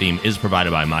 the show theme is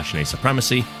provided by Machine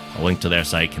Supremacy. A link to their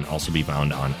site can also be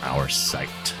found on our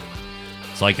site.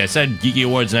 So like I said, Geeky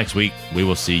Awards next week. We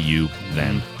will see you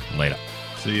then. Later.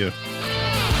 See you.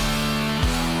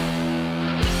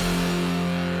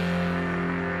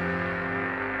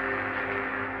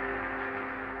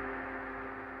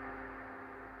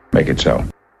 Make it so.